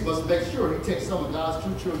very least, must make sure he takes some of God's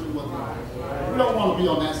true children with him. We don't want to be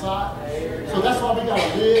on that side. So that's why we got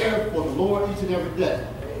to live for the Lord each and every day.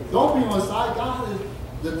 Don't be on the side. God is,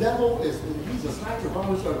 the devil is, he's a sniper.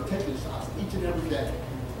 Always going to take his shots each and every day.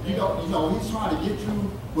 You know, he's trying to get you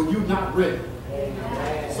when you're not ready.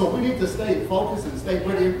 So we need to stay focused and stay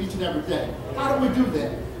ready each and every day. How do we do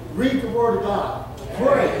that? Read the Word of God.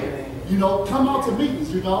 Pray. You know, come out to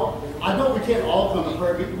meetings, you know. I know we can't all come to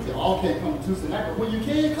prayer meetings. We all can't come to Tuesday night, but when you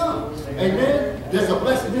can, come. Amen? There's a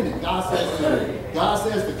blessing in it. God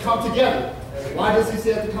says to come together. Why does he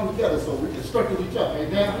say to come together? So we can strengthen each other.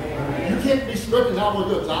 Amen? You can't be strengthened out on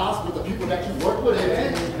your jobs with the people that you work with.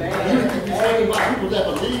 Amen? You need to be strengthened by people that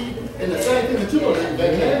believe in the same thing that you believe.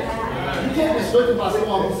 Amen? You can't be strengthened by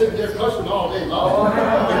someone who's sitting there cussing all day long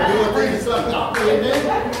and doing things ungodly.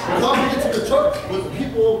 Amen? Come into the church with the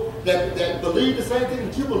people that believe the same thing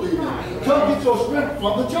that you believe in. Come get your strength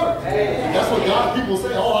from the church. And that's what God people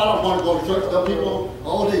say, oh, I don't want to go to church. Tell people,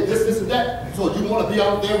 oh, they this, and that. So you want to be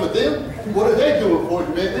out there with them? What are they doing for you,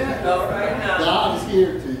 amen? God is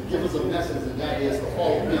here to give us a message, and that is to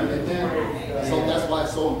follow him, amen? And so that's why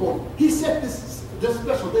it's so important. He set this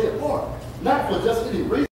special day apart, not for just any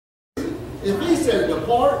reason. If he set it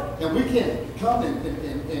apart and we can come and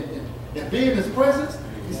be in his presence,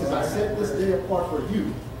 he says, I set this day apart for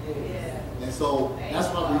you. And so that's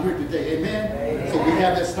why we're here today, amen? So we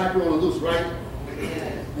have that sniper on the loose, right?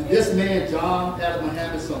 And this man, John Adam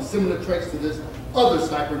has some similar traits to this other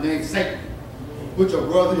sniper named Satan, which are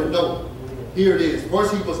worthy of note. Here it is.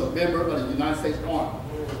 First, he was a member of the United States Army.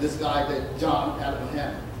 This guy, that John Adam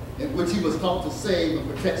Hammond, in which he was taught to save and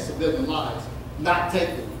protect civilian lives, not take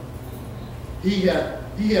them. He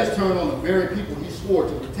has turned on the very people he swore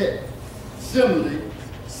to protect. Similarly,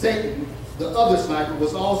 Satan, the other sniper,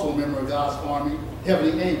 was also a member of God's army,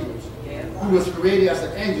 heavenly angels, who was created as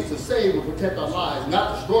an angel to save and protect our lives,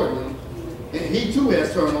 not destroy them. And he too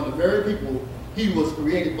has turned on the very people he was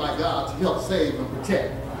created by God to help save and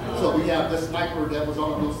protect. So we have this sniper that was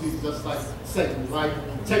on those seats just like Satan, right?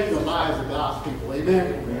 Taking the lives of God's people,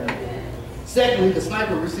 amen? Secondly, the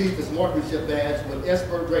sniper received his marksmanship badge with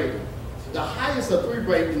expert rating, the highest of 3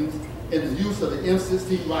 ratings in the use of the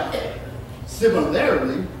M16 rifle.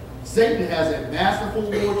 Similarly, Satan has a masterful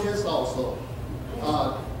war chest also.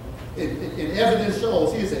 And evidence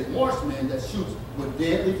shows he is a marksman that shoots with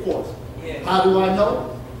deadly force. How do I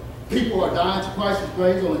know? People are dying to crisis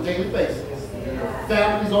graves on a daily basis.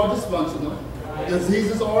 Families are dysfunctional.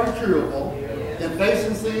 Diseases are incurable.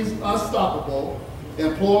 Inflation seems unstoppable.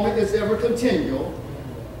 Employment is ever continual.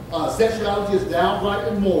 Sexuality is downright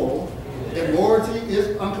immoral. Immorality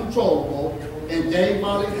is uncontrollable. And gang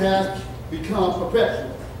violence has become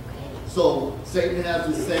perpetual. So Satan has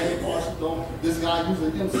the same arsenal. This guy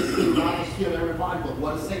using M16 rifles to kill everybody, but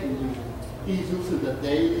what is Satan using? He's using the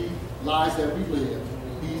daily lives that we live.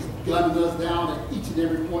 He's gunning us down at each and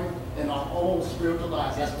every point in our own spiritual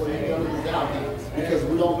lives. That's what he's gunning us down at. Because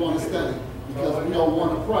we don't want to study. Because we don't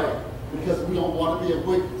want to pray. Because we don't want to be a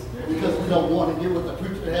witness. Because we don't want to hear what the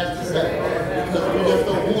preacher has to say. Because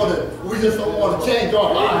we just don't want to change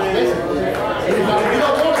our lives, basically. We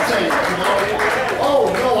don't want to change, you know. Oh,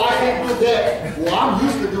 no, I can't do that. Well, I'm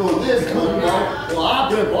used to doing this, you know. Well,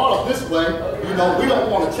 I've been brought up this way. You know, we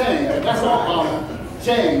don't want to change. And that's our problem.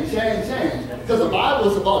 Change. Because the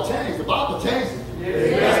Bible is about change. The Bible changes.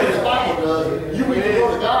 That's what the Bible does. You read the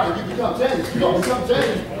Word of God and you become changed. If you don't become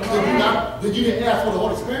changed, then you didn't ask for the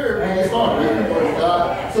Holy Spirit when you started reading the Word of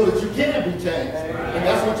God so that you can be changed. And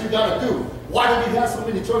that's what you got to do. Why do we have so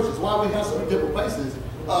many churches? Why do we have so many different places?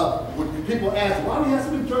 When people ask, why do we have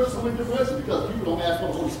so many churches, so many different places? Because people don't ask for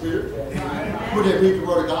the Holy Spirit when they read the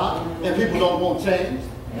Word of God, and people don't want change.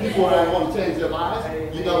 People don't want to change their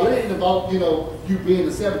lives. You know, it ain't about, you know, you being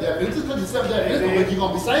the Seventh Adventist. Just because you're Seventh Adventist don't mean you're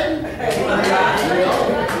going to be saved.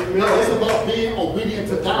 No, it's about being obedient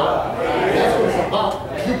to God. That's what it's about.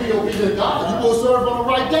 You be obedient to God, you will serve on the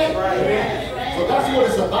right day. So So that's what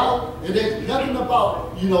it's about. It ain't nothing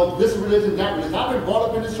about, you know, this religion, that religion. I've been brought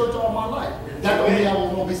up in this church all my life. That don't mean I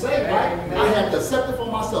was going to be saved, right? I had to accept it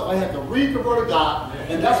for myself. I had to read the Word of God.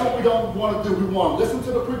 And that's what we don't want to do. We want to listen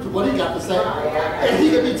to the preacher, what he got to say. And he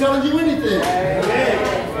can be telling you anything.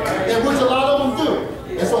 And which a lot of them do.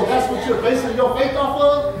 And so that's what you're basing your faith off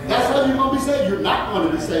of. That's how you're going to be saved. You're not going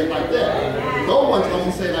to be saved like that. No one's going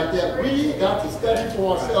to be saved like that. We got to study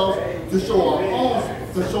for ourselves to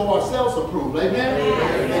show ourselves approved. Amen?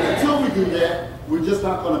 And until we do that, we're just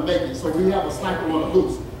not going to make it. So we have a sniper on the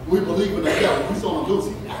loose. We believe in the devil. He's on the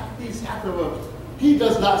loose. He's after us. He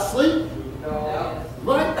does not sleep.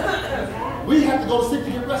 Right? We have to go to sleep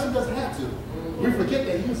to get rest. He doesn't have to. We forget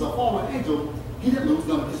that he was a fallen angel. He didn't lose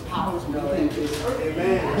none of his powers when he came to this earth.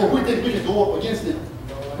 Amen. But we think we can go up against him.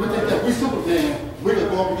 We think that we Superman, we can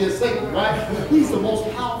go up against Satan, right? He's the most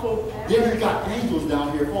powerful. Then we got angels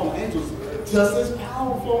down here, fallen angels, just as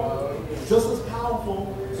powerful. Just as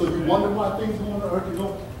powerful. So you wonder why things go on the earth, you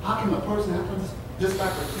know, how can a person happen just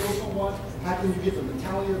like to kill someone? How can you get the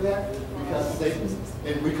mentality of that? Because Satan,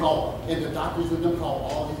 and we call, and the doctors and them call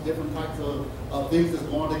all these different types of things that's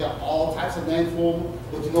going on. They got all types of names for them.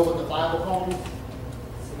 But you know what the Bible calls them?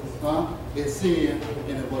 Huh? It's sin,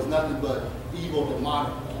 and it was nothing but evil,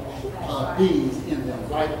 demonic beings in them,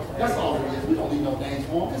 right? That's all it is. We don't need no names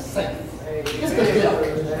for them. It's Satan. It's the devil.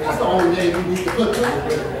 That's the only name we need to put to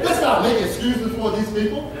it. Let's not make excuses for these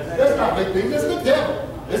people. Let's not make things. It's the devil.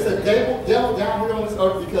 It's the devil down here on this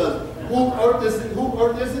earth because who earth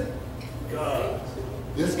is it? God.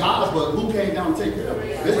 It's God's, but who came down and take care of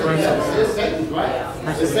it? It's the devil. It's Satan,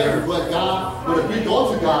 right? It's Satan, but God. But if we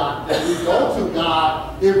go to God, if we go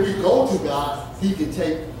to God, He can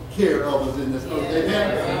take care of us in this earth.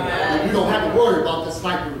 Amen. And we don't have to worry about the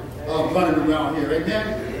sniper running around here.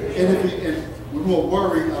 Amen. And we won't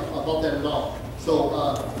worry about that at all. So,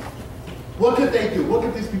 what could they do? What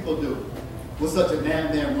could these people do with such a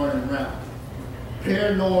madman running around?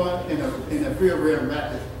 Paranoid and a fear ran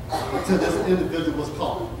rapid until this individual was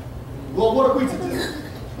caught. Well, what are we to do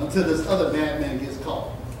until this other madman gets caught?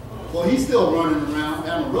 Well, he's still running around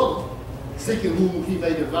Amarillo, seeking whom he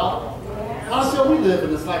may devour. How shall we live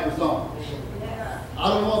in the sniper zone? I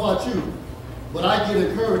don't know about you, but I get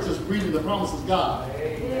encouraged just reading the promises of God.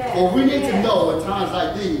 Well, we need to know in times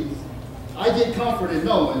like these, I get comfort in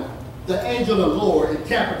knowing the angel of the Lord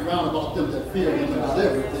encamping around about them that fear him and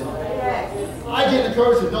deliver them. I get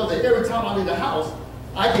encouraged to know that every time I leave the house,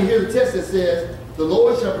 I can hear the text that says, the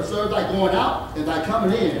Lord shall preserve thy going out and thy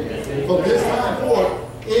coming in from this time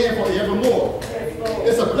forth and forevermore.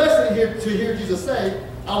 It's a blessing to hear Jesus say,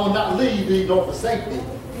 I will not leave thee nor forsake thee.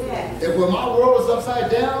 And when my world is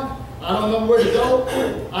upside down, I don't know where to go,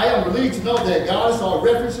 I am relieved to know that God is our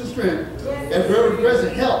refuge and strength and very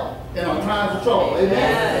present help in our times of trouble.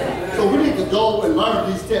 Amen. So we need to go and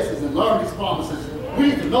learn these texts and learn these promises. We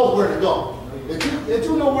need to know where to go. If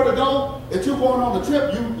you know where to go, if you're going on the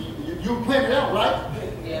trip, you plan it out, right?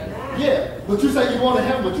 Yeah. But you say you want to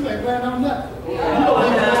heaven, but you ain't planning on nothing. You don't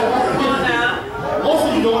even know what most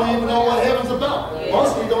of you don't even know what heaven's about.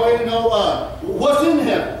 Most of you don't even know what's in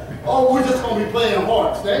heaven. Oh, we're just going to be playing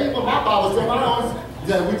hearts. That ain't what my Bible says.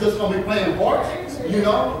 That we're just going to be playing hearts. You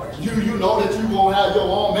know that you're going to have your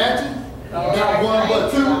own mansion. Not one,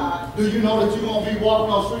 but two. Do you know that you're going to be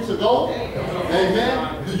walking on streets of gold?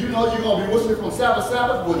 Amen. Do you know you're going to be whistling from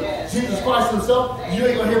Sabbath with Jesus Christ himself? You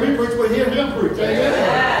ain't going to hear me preach, but hear him preach.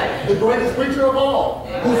 Amen. The greatest preacher of all,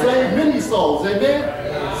 who saved many souls.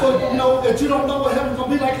 Amen. So, you know, if you don't know what heaven's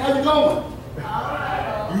going to be like, how you going?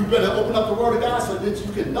 You better open up the Word of God so that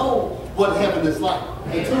you can know what heaven is like.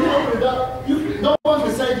 Until you open it up, no one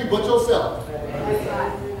can save you but yourself.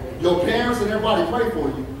 Your parents and everybody pray for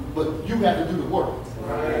you, but you have to do the work.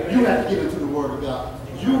 You have to get into the Word of God.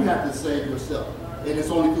 You have to save yourself. And it's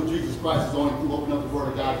only through Jesus Christ, it's only through opening up the Word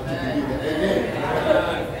of God that you can do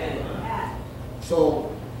that. Amen.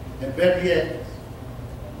 So, and better yet,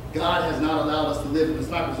 God has not allowed us to live in the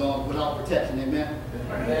sniper zone without protection. Amen.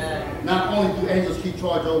 Amen. Not only do angels keep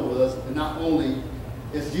charge over us, and not only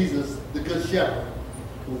is Jesus the good shepherd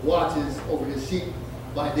who watches over his sheep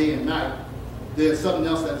by day and night, there's something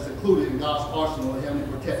else that is included in God's arsenal of heavenly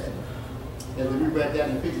protection. And we read that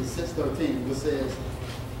in Ephesians 6:13, which says,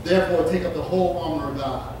 therefore take up the whole armor of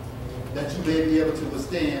God, that you may be able to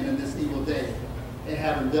withstand in this evil day, and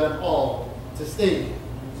having done all, to stand.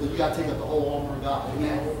 So you got to take up the whole armor of God.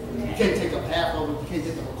 Amen. You can't take up half of it. You can't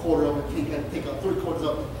take up a quarter of it. You can't take up 3/4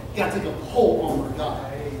 of it. You got to take up the whole armor of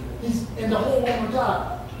God. And the whole armor of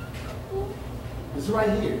God is right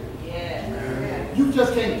here. Yeah. You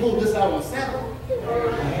just can't pull this out on Sabbath.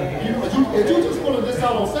 If you just pull this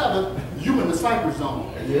out on Sabbath, you in the sniper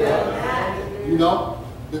zone. Yeah. You know?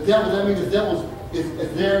 The devil, that means the devil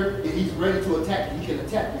is there and he's ready to attack you. He can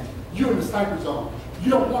attack you. You're in the sniper zone.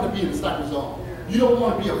 You don't want to be in the sniper zone. You don't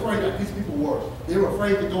want to be afraid like these people were. They were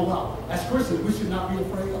afraid to go out. As Christians, we should not be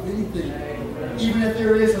afraid of anything. Even if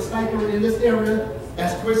there is a sniper in this area,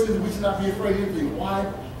 as Christians, we should not be afraid of anything. Why?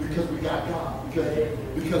 Because we got God.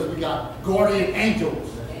 Because we got guardian angels.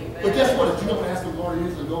 But guess what? If you don't ask the guardian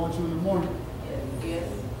angels to go with you in the morning,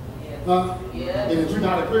 huh? And if you're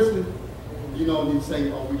not a Christian, you know, you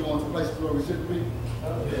say, oh, we're going to places where we shouldn't be.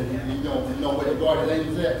 And you know where the guardian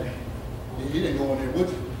angel's at. And he didn't go in there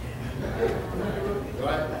with you.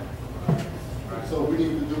 Right? So we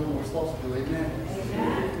need to do what we're supposed to do. Amen.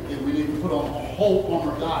 And we need to put on a whole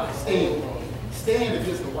armor of God and stand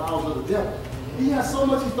against the wiles of the devil. He has so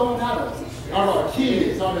much he's throwing at us. Our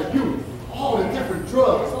kids, our youth, all the different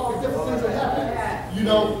drugs, all the different things that happen. You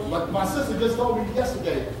know, like my sister just told me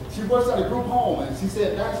yesterday, she works at a group home, and she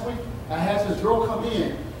said last week I had this girl come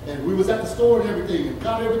in, and we was at the store and everything, and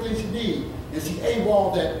got everything she needed, and she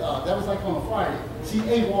AWOL'd that was like on a Friday. She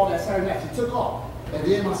AWOL'd that Saturday night. She took off, and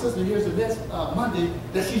then my sister hears the next Monday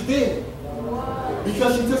that she's dead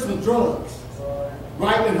because she took some drugs,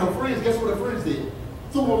 right? And her friends, guess what her friends did?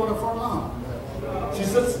 Threw her on her front lawn. She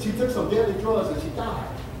took some deadly drugs and she died.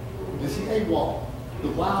 And she AWOL. The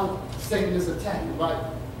wild Satan is attacking, right?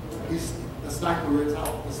 The sniper is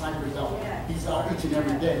out. The sniper is out. He's out each and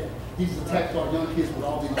every day. He's attacked our young kids with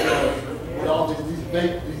all these drugs, with all these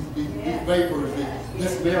vapors,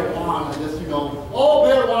 this marijuana, this, you know, oh,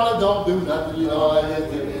 marijuana don't do nothing, you know,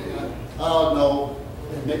 oh no.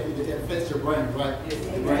 It affects your brain, right?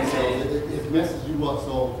 Your brain cells. It messes you up.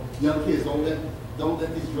 So young kids, don't let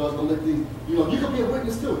these drugs, don't let these, you know, you can be a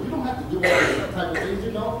witness too. You don't have to do all these type of things,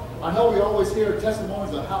 you know. I know we always hear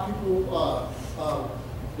testimonies of how people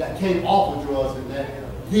that came off of drugs and that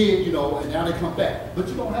did, you know, and now they come back. But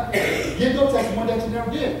you don't have to give your testimony that you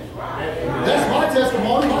never did. That's my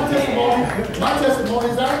testimony. My testimony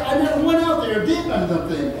is I never went out there and did none of them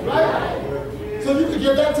things, right? So you can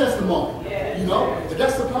give that testimony. You know, and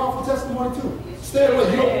that's a powerful testimony too. Stay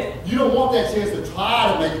away. You don't want that chance to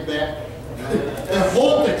try to make it back and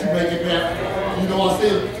hope that you make it back. You know what I'm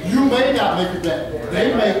saying? You may not make it back.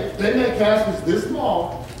 They make caskets this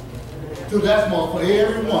small to that small for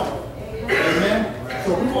everyone. Amen. So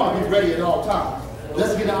we want to be ready at all times.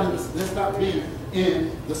 Let's get out of this. Let's not be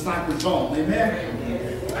in the sniper zone. Amen.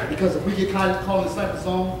 Because if we get caught in the sniper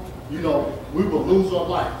zone, you know, we will lose our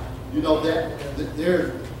life. You know that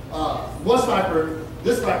there's one sniper,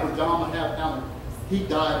 this sniper, John Allen, he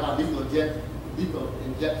died by lethal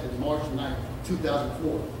injection March 9,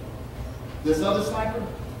 2004. This other sniper,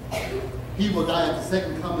 he will die at the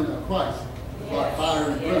second coming of Christ by fire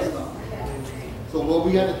and brimstone. So what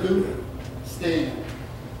we have to do, stand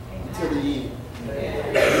until the end.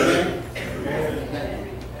 Amen.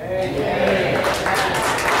 Amen.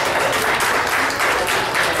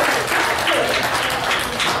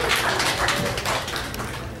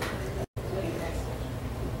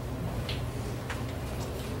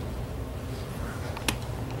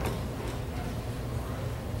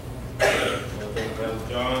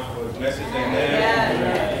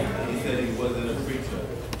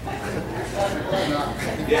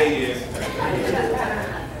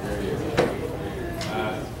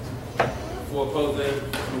 Before closing,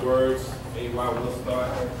 2 words. AY will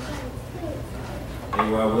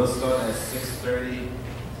start at 6:30.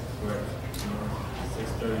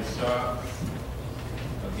 6:30 sharp.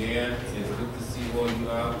 Again, it's good to see all you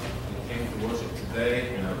out who came to worship today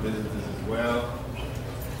and our visitors as well.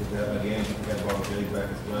 Again, we got Barbara Billy back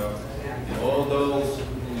as well. And all those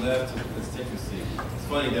who left to constituency. It's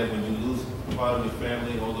funny that when you lose part of your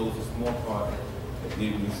family, although it's a small part,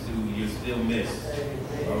 you're still missed.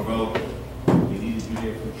 Although we needed you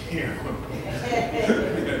there for here.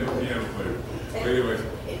 But anyway,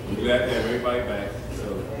 we're glad to have everybody back. So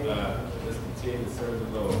let's continue to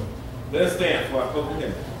serve the Lord. Let us stand for our closing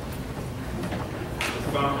hymn. It's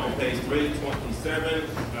found on page 327.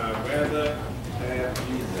 Rather have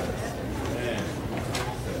Jesus. Amen.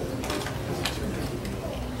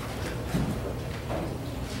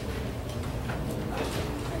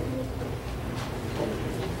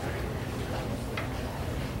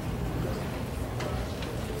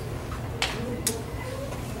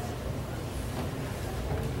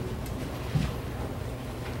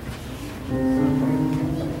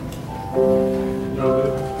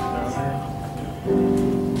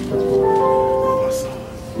 My son.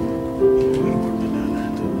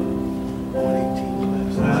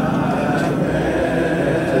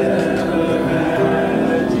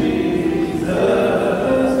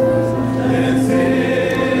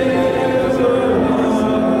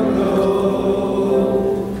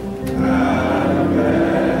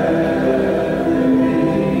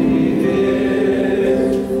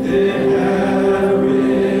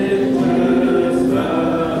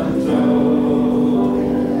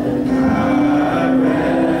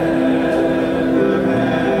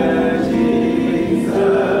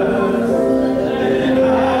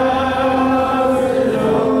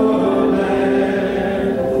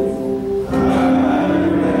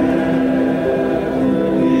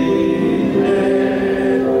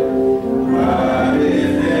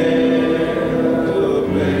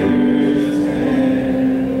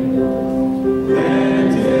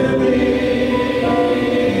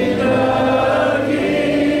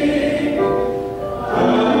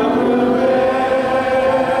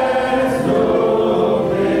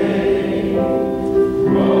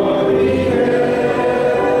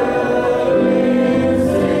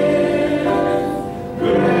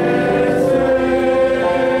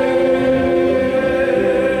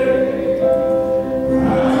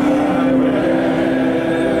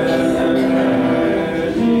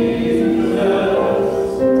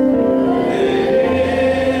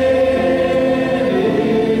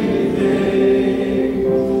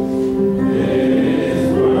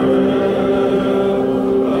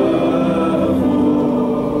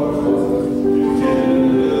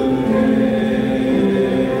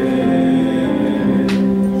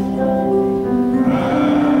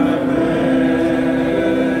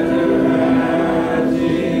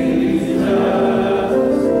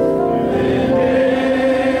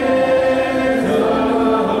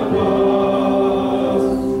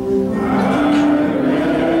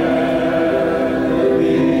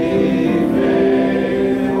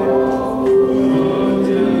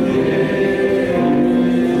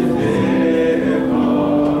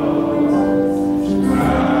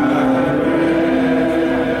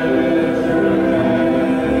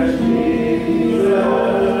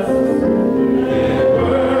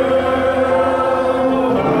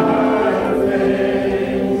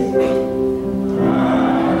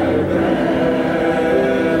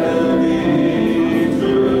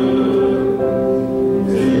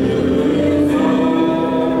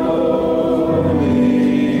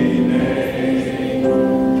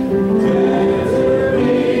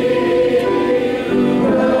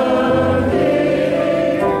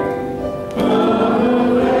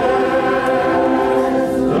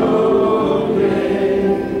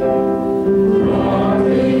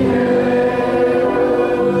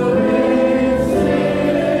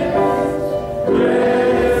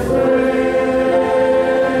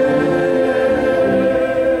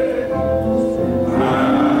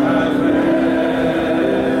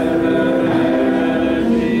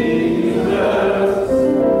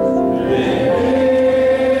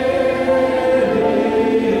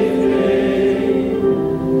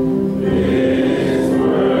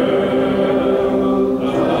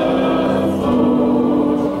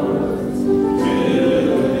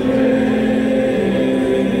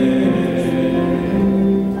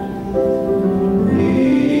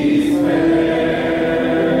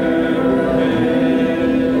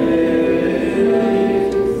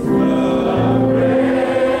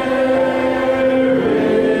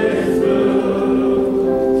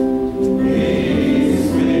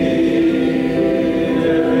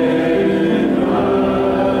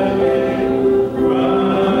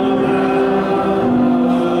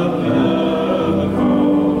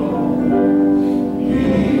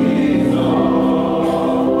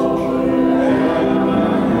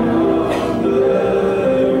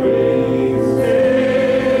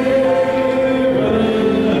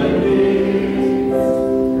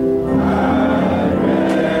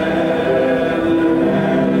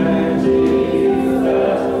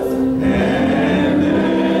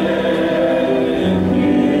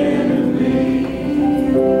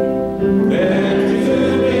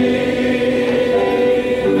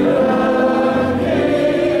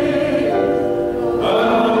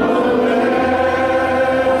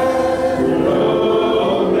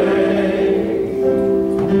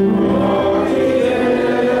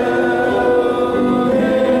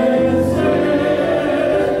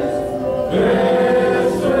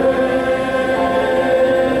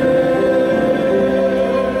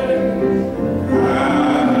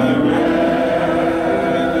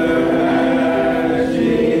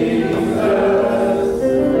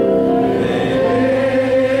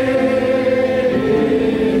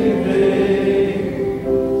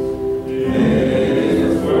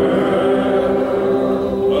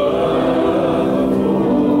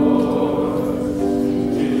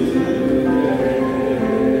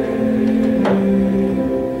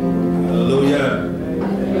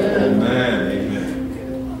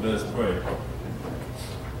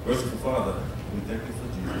 Merciful Father, we thank you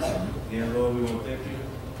for Jesus. Again, Lord, we want to thank you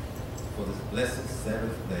for this blessed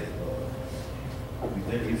Sabbath day, Lord. We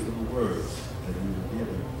thank you for the words that you have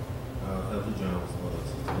given Elder Jones, Lord,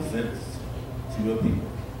 to present to your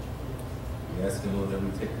people. We ask you, Lord, that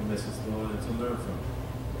we take the message, Lord, and to learn from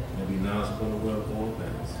it, and be knowledgeable in the world of all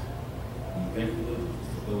things. We thank you, Lord,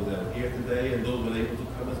 for those that are here today and those that are able to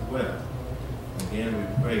come as well. Again, we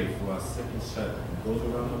pray for our sick and shut and those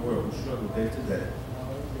around the world who struggle day to day.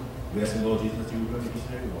 We ask you, Lord Jesus, that you will remember each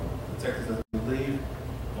and every one. Protect us as we leave,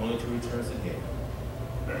 only to return us again.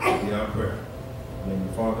 That will be our prayer. In the name of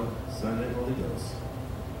the Father, Son, and Holy Ghost.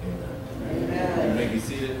 Amen. You may be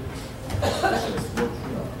seated.